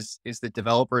roles is the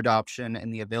developer adoption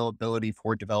and the availability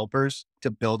for developers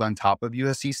to build on top of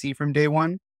USDC from day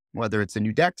one, whether it's a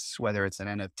new DEX, whether it's an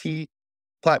NFT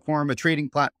platform, a trading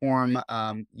platform.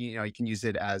 You can use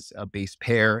it as a base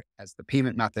pair, as the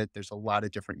payment method. There's a lot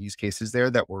of different use cases there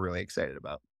that we're really excited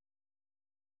about.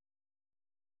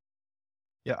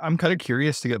 Yeah, I'm kind of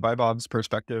curious to get Vaibhav's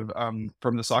perspective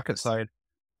from the socket side.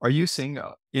 Are you seeing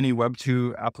any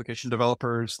Web2 application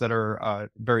developers that are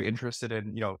very interested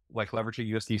in, like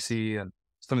leveraging USDC and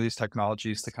some of these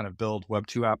technologies to kind of build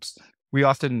Web2 apps? we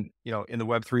often, in the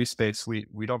Web3 space,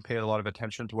 we don't pay a lot of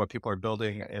attention to what people are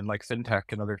building in like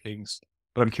fintech and other things.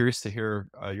 But I'm curious to hear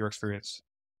your experience.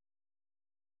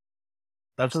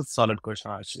 That's a solid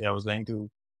question, actually. I was going to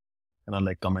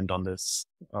like comment on this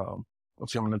a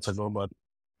few minutes ago, but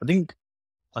I think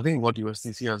what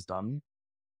USDC has done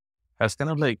has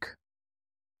kind of like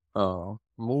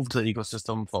moved the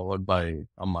ecosystem forward by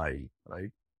a mile, right?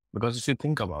 Because if you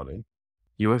think about it,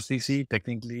 USDC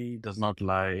technically does not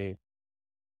lie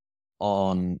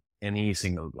on any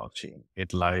single blockchain.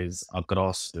 It lies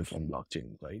across different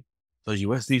blockchains, right? So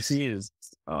USDC is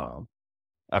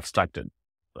abstracted,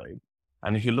 right?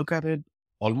 And if you look at it,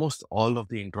 almost all of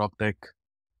the interop tech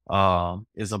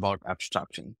is about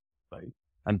abstraction, right?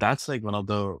 And that's like one of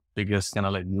the biggest kind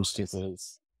of like use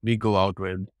cases we go out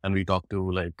with, and we talk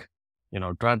to like,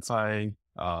 TradFi,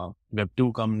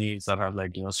 Web2 companies that have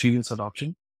like, serious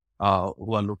adoption,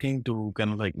 who are looking to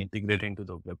kind of like integrate into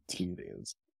the Web3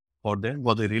 rails. For them,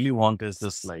 what they really want is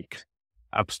this like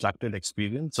abstracted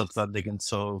experience such that they can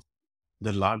serve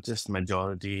the largest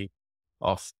majority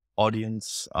of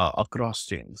audience across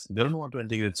chains. They don't want to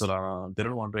integrate Solana. They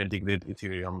don't want to integrate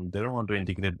Ethereum. They don't want to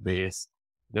integrate Base.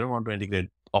 They don't want to integrate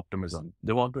Optimism.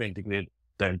 They want to integrate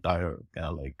the entire kind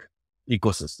of like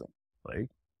ecosystem, right?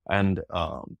 And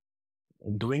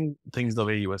doing things the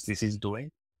way USDC is doing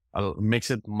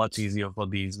makes it much easier for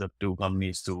these Web2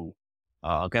 companies to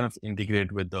kind of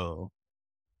integrate with the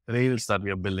rails that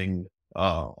we are building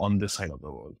on this side of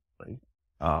the world,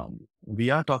 right?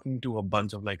 We are talking to a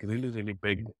bunch of like really, really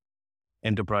big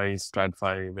enterprise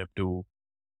TradFi Web2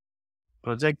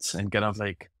 projects and kind of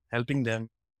like helping them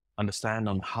understand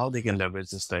on how they can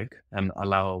leverage this tech and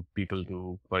allow people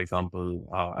to, for example,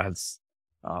 as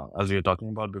we were talking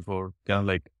about before, kind of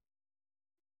like,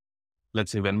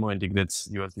 let's say Venmo integrates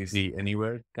USDC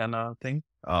Anywhere kind of thing.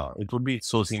 It would be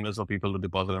so seamless for people to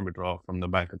deposit and withdraw from the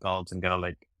bank accounts and kind of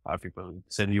like have people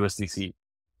send USDC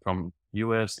from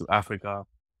US to Africa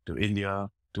to India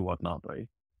to whatnot, right?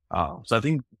 So I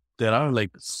think there are like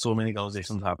so many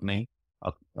conversations happening,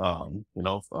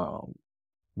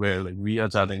 where like we are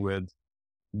chatting with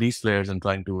these players and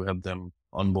trying to help them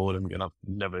on board and kind of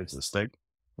leverage this tech.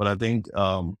 But I think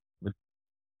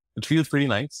it feels pretty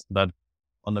nice that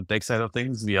on the tech side of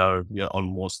things, we are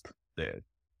almost there.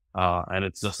 And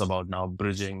it's just about now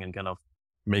bridging and kind of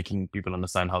making people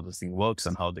understand how this thing works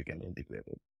and how they can integrate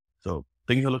it. So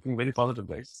things are looking very positive,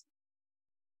 guys.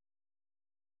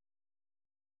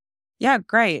 Yeah,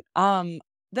 great.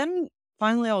 Then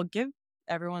finally, I'll give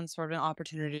everyone sort of an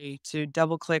opportunity to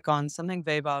double click on something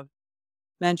Vaibhav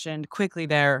mentioned quickly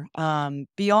there.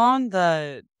 Beyond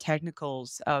the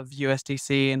technicals of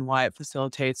USDC and why it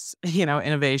facilitates,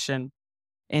 innovation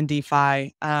in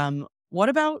DeFi, what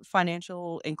about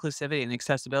financial inclusivity and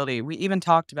accessibility? We even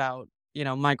talked about,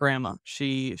 my grandma.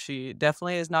 She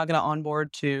definitely is not going to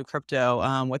onboard to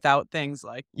crypto without things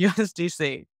like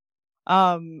USDC.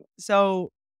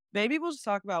 So maybe we'll just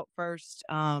talk about first,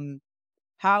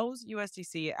 how's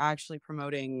USDC actually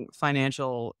promoting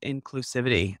financial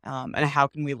inclusivity, and how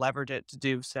can we leverage it to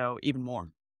do so even more?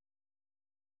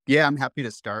 Yeah, I'm happy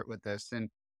to start with this. And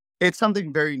it's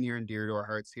something very near and dear to our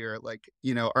hearts here. Like,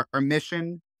 our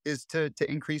mission is to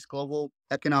increase global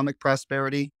economic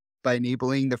prosperity by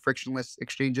enabling the frictionless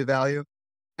exchange of value.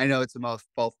 I know it's a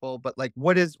mouthful, but like,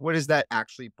 what does that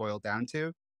actually boil down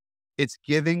to? It's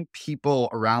giving people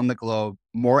around the globe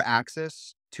more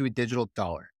access to a digital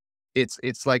dollar.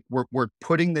 It's like we're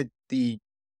putting the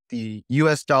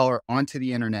US dollar onto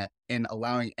the internet and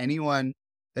allowing anyone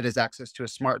that has access to a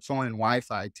smartphone and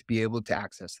Wi-Fi to be able to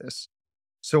access this.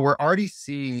 So we're already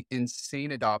seeing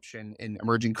insane adoption in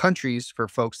emerging countries for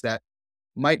folks that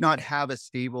might not have a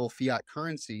stable fiat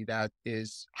currency that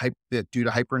due to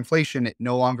hyperinflation, it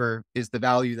no longer is the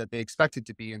value that they expect it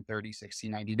to be in 30, 60,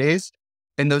 90 days.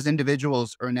 And those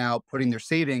individuals are now putting their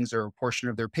savings or a portion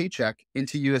of their paycheck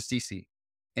into USDC.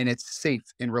 And it's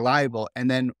safe and reliable. And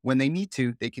then when they need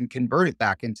to, they can convert it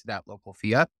back into that local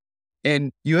fiat.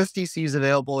 And USDC is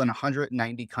available in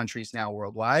 190 countries now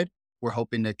worldwide. We're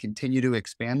hoping to continue to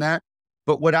expand that.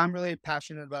 But what I'm really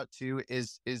passionate about too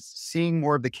is seeing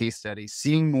more of the case studies,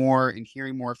 seeing more and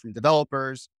hearing more from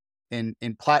developers and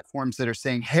platforms that are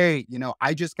saying, hey,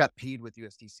 I just got paid with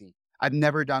USDC. I've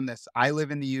never done this. I live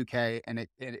in the UK and it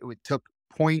took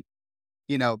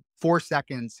 4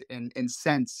 seconds in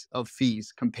cents of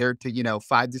fees compared to,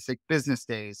 5 to 6 business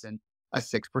days and a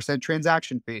 6%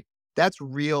 transaction fee. That's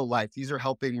real life. These are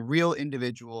helping real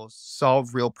individuals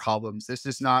solve real problems. This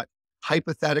is not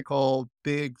hypothetical,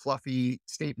 big, fluffy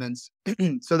statements.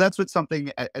 So that's what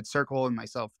something at Circle and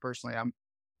myself personally, I'm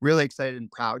really excited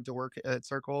and proud to work at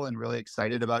Circle and really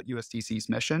excited about USDC's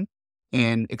mission.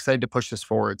 and excited to push this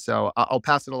forward. So I'll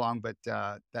pass it along, but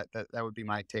that would be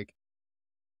my take.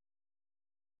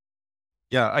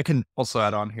 Yeah, I can also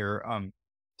add on here.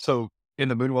 So in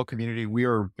the Moonwell community, we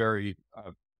are very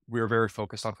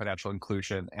focused on financial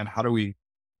inclusion and how do we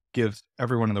give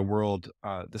everyone in the world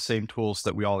the same tools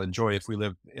that we all enjoy if we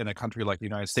live in a country like the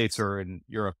United States or in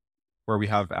Europe, where we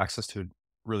have access to a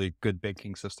really good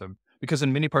banking system. Because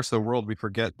in many parts of the world, we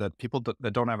forget that people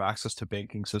that don't have access to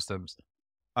banking systems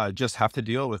just have to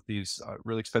deal with these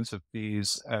really expensive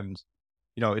fees, and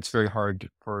it's very hard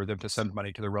for them to send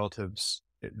money to their relatives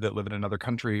that live in another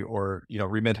country, or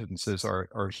remittances are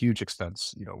a huge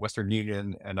expense. Western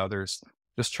Union and others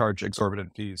just charge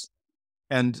exorbitant fees.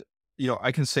 And,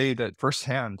 I can say that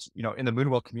firsthand, in the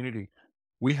Moonwell community,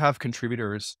 we have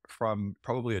contributors from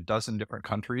probably a dozen different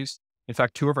countries. In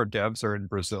fact, two of our devs are in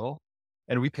Brazil,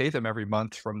 and we pay them every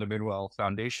month from the Moonwell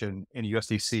Foundation in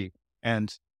USDC.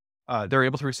 And they're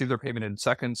able to receive their payment in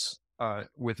seconds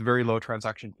with very low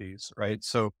transaction fees, right?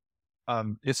 So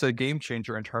it's a game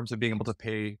changer in terms of being able to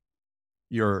pay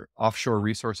your offshore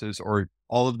resources or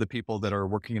all of the people that are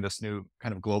working in this new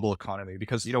kind of global economy.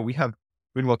 Because, we have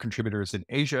Moonwell contributors in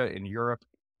Asia, in Europe,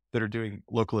 that are doing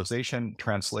localization,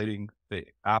 translating the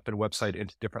app and website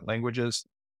into different languages.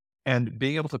 And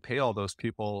being able to pay all those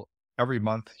people every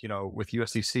month, with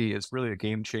USDC is really a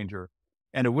game changer.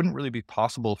 And it wouldn't really be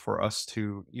possible for us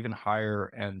to even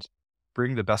hire and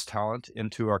bring the best talent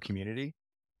into our community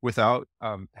without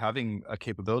having a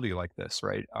capability like this,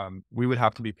 right? We would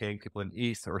have to be paying people in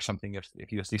ETH or something if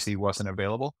USDC wasn't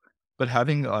available. But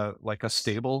having like a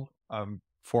stable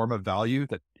form of value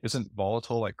that isn't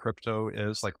volatile like crypto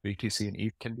is, like BTC and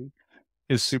ETH can be,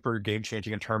 is super game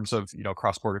changing in terms of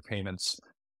cross-border payments.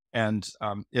 And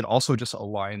it also just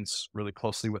aligns really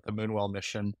closely with the Moonwell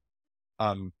mission.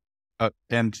 And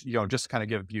just to kind of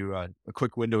give you a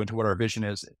quick window into what our vision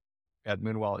is at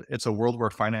Moonwell, it's a world where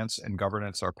finance and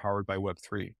governance are powered by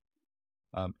Web3.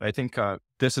 I think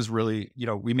this is really,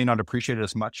 we may not appreciate it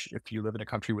as much if you live in a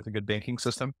country with a good banking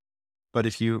system, but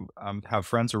if you have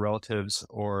friends or relatives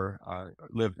or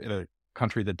live in a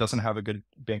country that doesn't have a good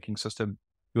banking system,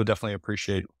 you'll definitely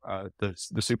appreciate the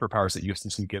superpowers that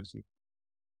USDC gives you.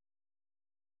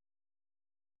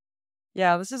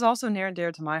 Yeah, this is also near and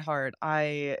dear to my heart.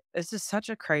 This is such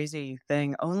a crazy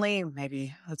thing. Only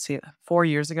maybe, let's see, 4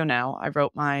 years ago now, I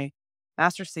wrote my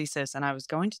master's thesis and I was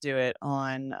going to do it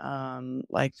on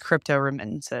like crypto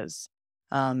remittances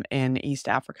in East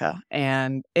Africa.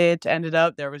 And it ended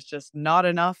up there was just not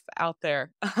enough out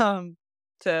there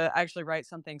to actually write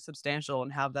something substantial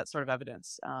and have that sort of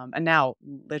evidence. And now,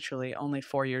 literally only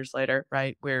 4 years later,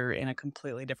 right, we're in a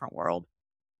completely different world.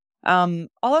 I'll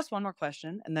ask one more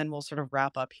question and then we'll sort of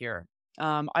wrap up here.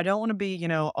 I don't want to be,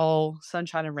 all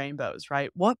sunshine and rainbows, right?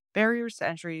 What barriers to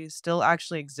entry still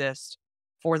actually exist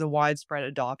for the widespread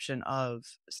adoption of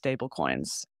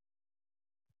stablecoins?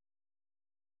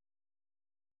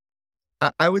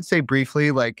 I would say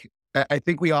briefly, like, I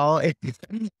think we all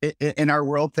in our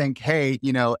world think, hey,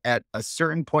 at a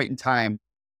certain point in time,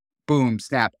 boom,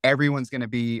 snap, everyone's going to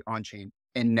be on chain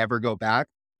and never go back.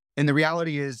 And the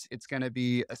reality is it's going to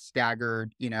be a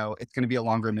staggered, it's going to be a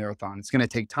longer marathon. It's going to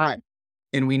take time.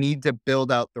 And we need to build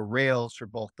out the rails for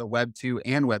both the Web 2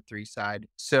 and Web 3 side.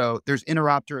 So there's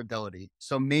interoperability.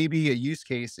 So maybe a use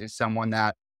case is someone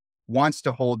that wants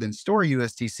to hold and store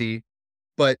USDC,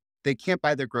 but they can't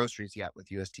buy their groceries yet with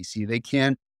USDC. They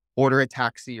can't order a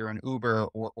taxi or an Uber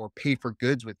or pay for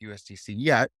goods with USDC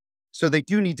yet. So they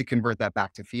do need to convert that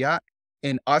back to fiat.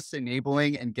 And us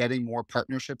enabling and getting more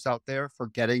partnerships out there for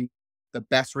getting the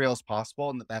best rails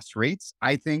possible and the best rates,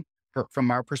 I think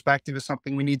from our perspective is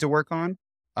something we need to work on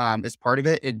as part of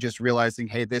it. And just realizing,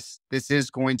 hey, this is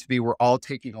going to be, we're all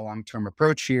taking a long-term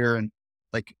approach here. And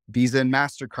like Visa and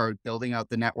MasterCard building out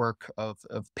the network of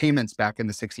payments back in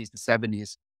the 60s to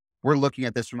 70s, we're looking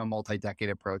at this from a multi-decade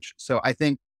approach. So I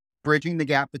think bridging the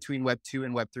gap between Web 2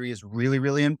 and Web 3 is really,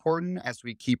 really important as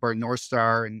we keep our North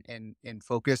Star and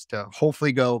focus to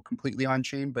hopefully go completely on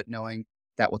chain, but knowing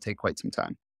that will take quite some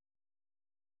time.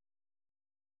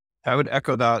 I would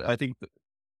echo that. I think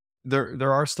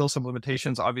there are still some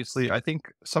limitations. Obviously, I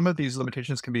think some of these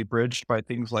limitations can be bridged by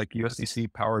things like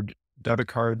USDC powered debit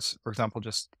cards, for example,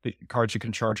 just the cards you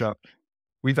can charge up.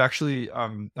 We've actually,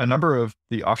 a number of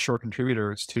the offshore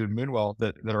contributors to Moonwell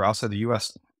that are outside the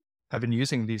US have been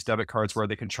using these debit cards where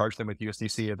they can charge them with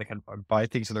USDC and they can buy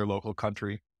things in their local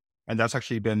country. And that's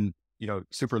actually been,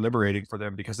 super liberating for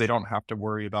them because they don't have to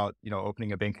worry about,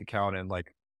 opening a bank account and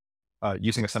like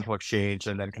using a central exchange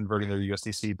and then converting their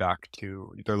USDC back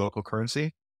to their local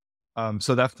currency.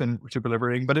 So that's been super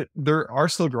liberating, but there are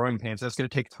still growing pains. It's going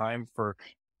to take time for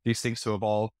these things to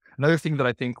evolve. Another thing that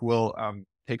I think will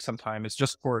take some time is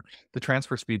just for the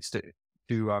transfer speeds to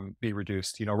be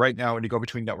reduced. Right now when you go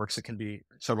between networks, it can be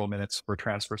several minutes for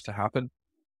transfers to happen.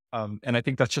 And I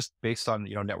think that's just based on,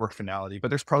 network finality, but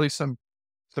there's probably some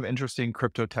interesting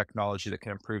crypto technology that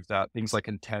can improve that. Things like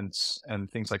intents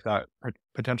and things like that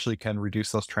potentially can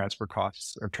reduce those transfer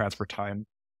costs or transfer time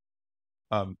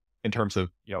in terms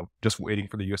of, just waiting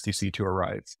for the USDC to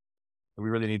arrive. We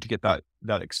really need to get that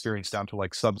experience down to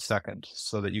like sub-second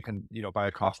so that you can, buy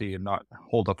a coffee and not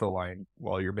hold up the line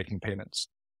while you're making payments.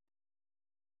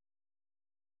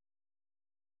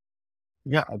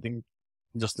 Yeah, I think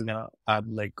just to add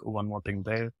like one more thing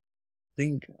there. I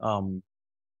think what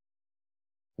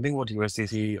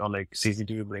USDC or like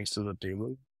CCTV brings to the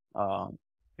table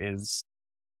is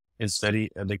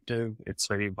very addictive. It's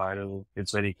very viral.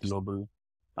 It's very global.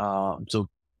 So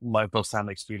my first-hand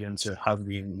experience has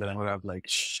been whenever I've like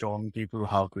shown people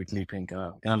how quickly think,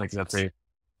 like let's say,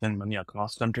 send money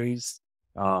across countries,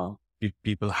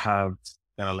 people have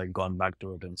like gone back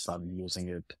to it and started using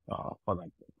it for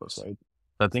that purpose, right?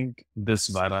 So I think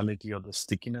this virality or the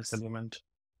stickiness element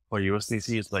for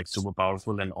USDC is like super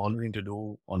powerful, and all we need to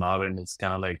do on our end is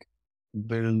kind of like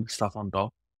build stuff on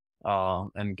top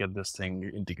and get this thing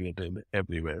integrated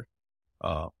everywhere.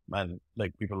 And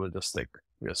like people will just like,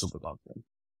 we are super confident.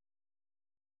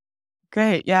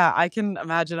 Great. Yeah, I can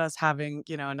imagine us having,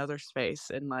 another space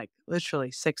in like literally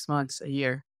 6 months, a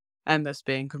year, and this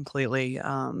being completely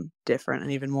different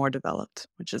and even more developed,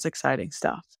 which is exciting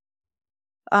stuff.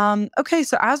 Okay,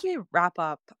 so as we wrap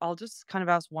up, I'll just kind of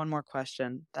ask one more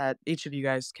question that each of you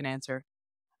guys can answer.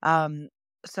 Um,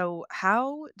 so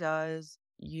how does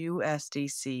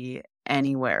USDC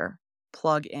Anywhere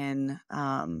plug in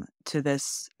to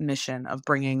this mission of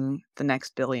bringing the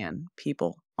next billion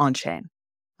people on chain?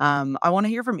 I want to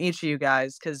hear from each of you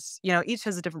guys because each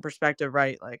has a different perspective,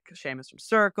 right? Like Shamus from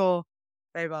Circle,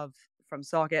 Vaibhav from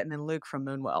Socket, and then Luke from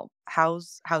Moonwell.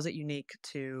 How's it unique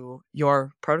to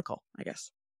your protocol, I guess?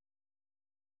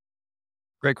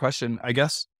 Great question. I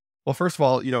guess, well, first of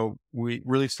all, we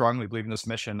really strongly believe in this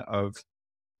mission of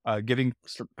giving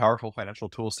powerful financial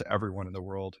tools to everyone in the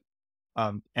world.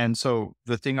 And so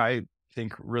the thing I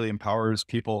think really empowers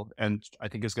people, and I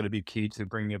think is going to be key to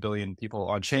bringing a billion people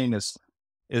on chain, is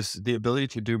the ability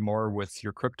to do more with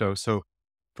your crypto. So,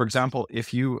 for example,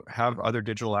 if you have other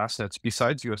digital assets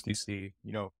besides USDC,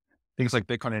 things like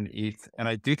Bitcoin and ETH, and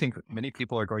I do think many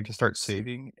people are going to start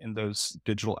saving in those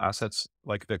digital assets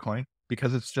like Bitcoin,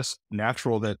 because it's just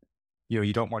natural that,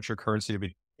 you don't want your currency to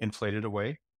be inflated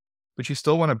away, but you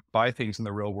still want to buy things in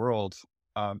the real world.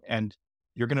 And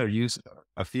you're going to use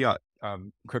a fiat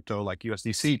crypto like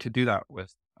USDC to do that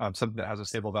with something that has a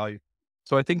stable value.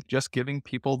 So I think just giving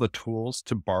people the tools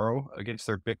to borrow against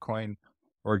their Bitcoin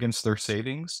or against their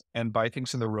savings and buy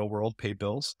things in the real world, pay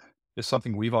bills, is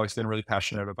something we've always been really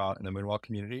passionate about in the Moonwell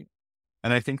community.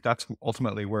 And I think that's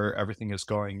ultimately where everything is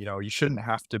going. You shouldn't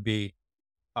have to be,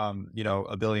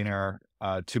 a billionaire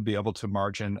to be able to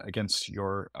margin against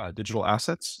your digital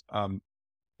assets.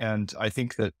 And I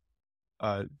think that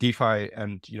DeFi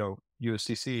and,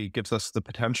 USDC gives us the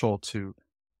potential to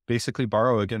basically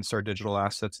borrow against our digital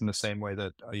assets in the same way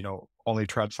that, only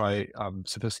TradFi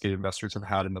sophisticated investors have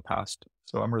had in the past.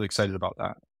 So I'm really excited about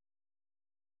that.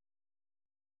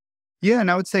 Yeah,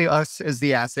 and I would say us as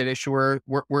the asset issuer,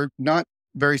 we're not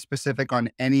very specific on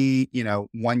any,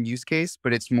 one use case,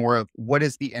 but it's more of what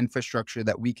is the infrastructure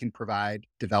that we can provide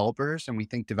developers. And we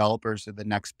think developers are the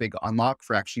next big unlock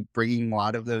for actually bringing a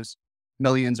lot of those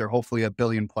millions or hopefully a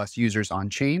billion plus users on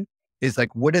chain. Is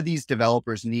like, what do these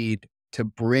developers need to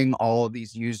bring all of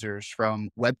these users from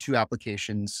Web2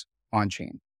 applications on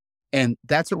chain? And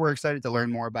that's what we're excited to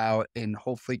learn more about and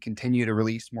hopefully continue to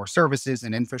release more services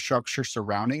and infrastructure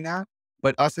surrounding that.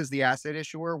 But us as the asset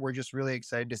issuer, we're just really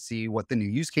excited to see what the new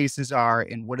use cases are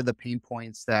and what are the pain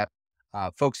points that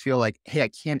folks feel like, hey, I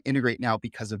can't integrate now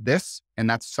because of this. And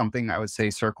that's something I would say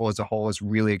Circle as a whole is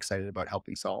really excited about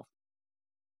helping solve.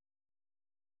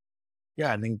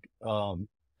 Yeah, I think to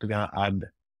kind of add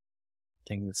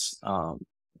things from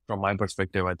my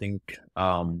perspective, I think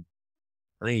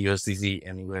USDC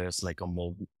Anywhere is like a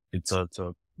move. It's a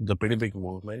pretty big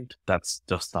movement that's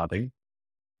just starting.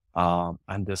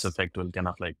 And this effect will kind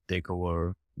of like take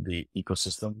over the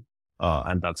ecosystem.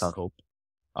 And that's our hope.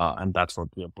 And that's what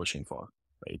we are pushing for,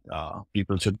 right?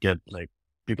 People should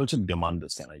demand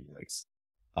this kind of UX.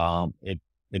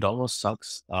 It almost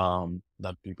sucks,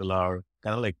 that people are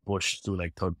kind of like pushed to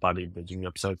like third-party bridging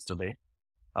websites today.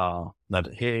 That,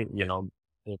 hey,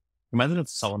 imagine if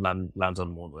someone lands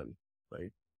on Moonwell,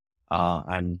 right?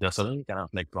 And they're suddenly kind of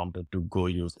like prompted to go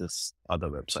use this other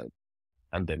website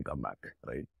and then come back,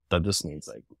 right? that just needs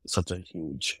like such a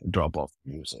huge drop off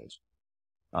usage.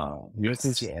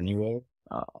 USDC Anywhere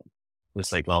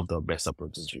is like one of the best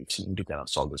approaches we've seen to kind of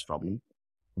solve this problem,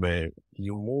 where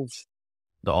you move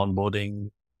the onboarding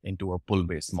into a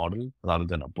pull-based model rather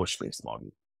than a push-based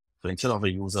model. So instead of a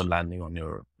user landing on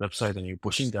your website and you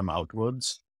pushing them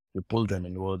outwards, you pull them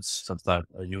inwards such that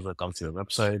a user comes to your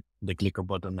website, they click a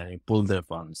button and you pull their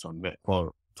funds from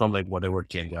like whatever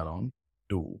chain they're on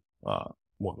to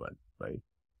Moonwell, right?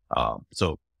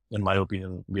 So in my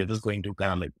opinion, we are just going to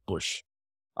kind of like push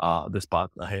this path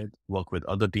ahead, work with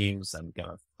other teams and kind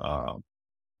of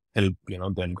help,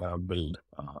 them kind of build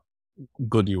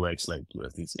good UX like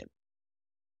USDC.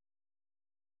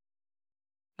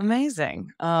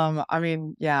 Amazing. I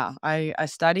mean, yeah, I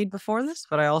studied before this,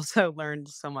 but I also learned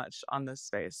so much on this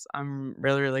space. I'm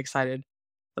really, really excited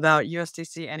about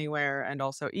USDC Anywhere and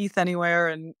also ETH Anywhere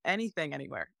and anything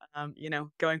anywhere,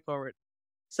 going forward.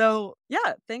 So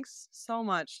yeah, thanks so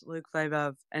much, Luke,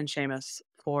 Vaibhav, and Shamus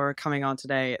for coming on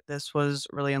today. This was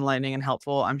really enlightening and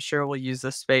helpful. I'm sure we'll use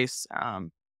this space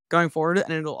going forward,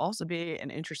 and it'll also be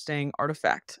an interesting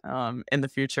artifact in the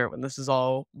future when this is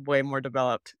all way more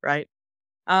developed, right?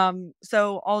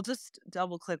 So I'll just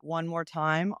double click one more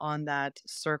time on that.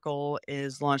 Circle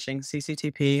is launching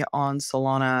CCTP on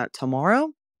Solana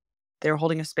tomorrow. They're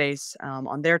holding a space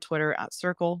on their Twitter at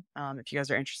Circle. If you guys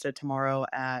are interested, tomorrow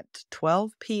at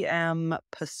 12 p.m.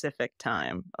 Pacific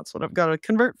time. That's what I've got to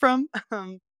convert from.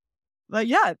 But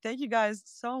yeah, thank you guys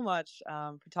so much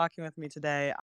for talking with me today.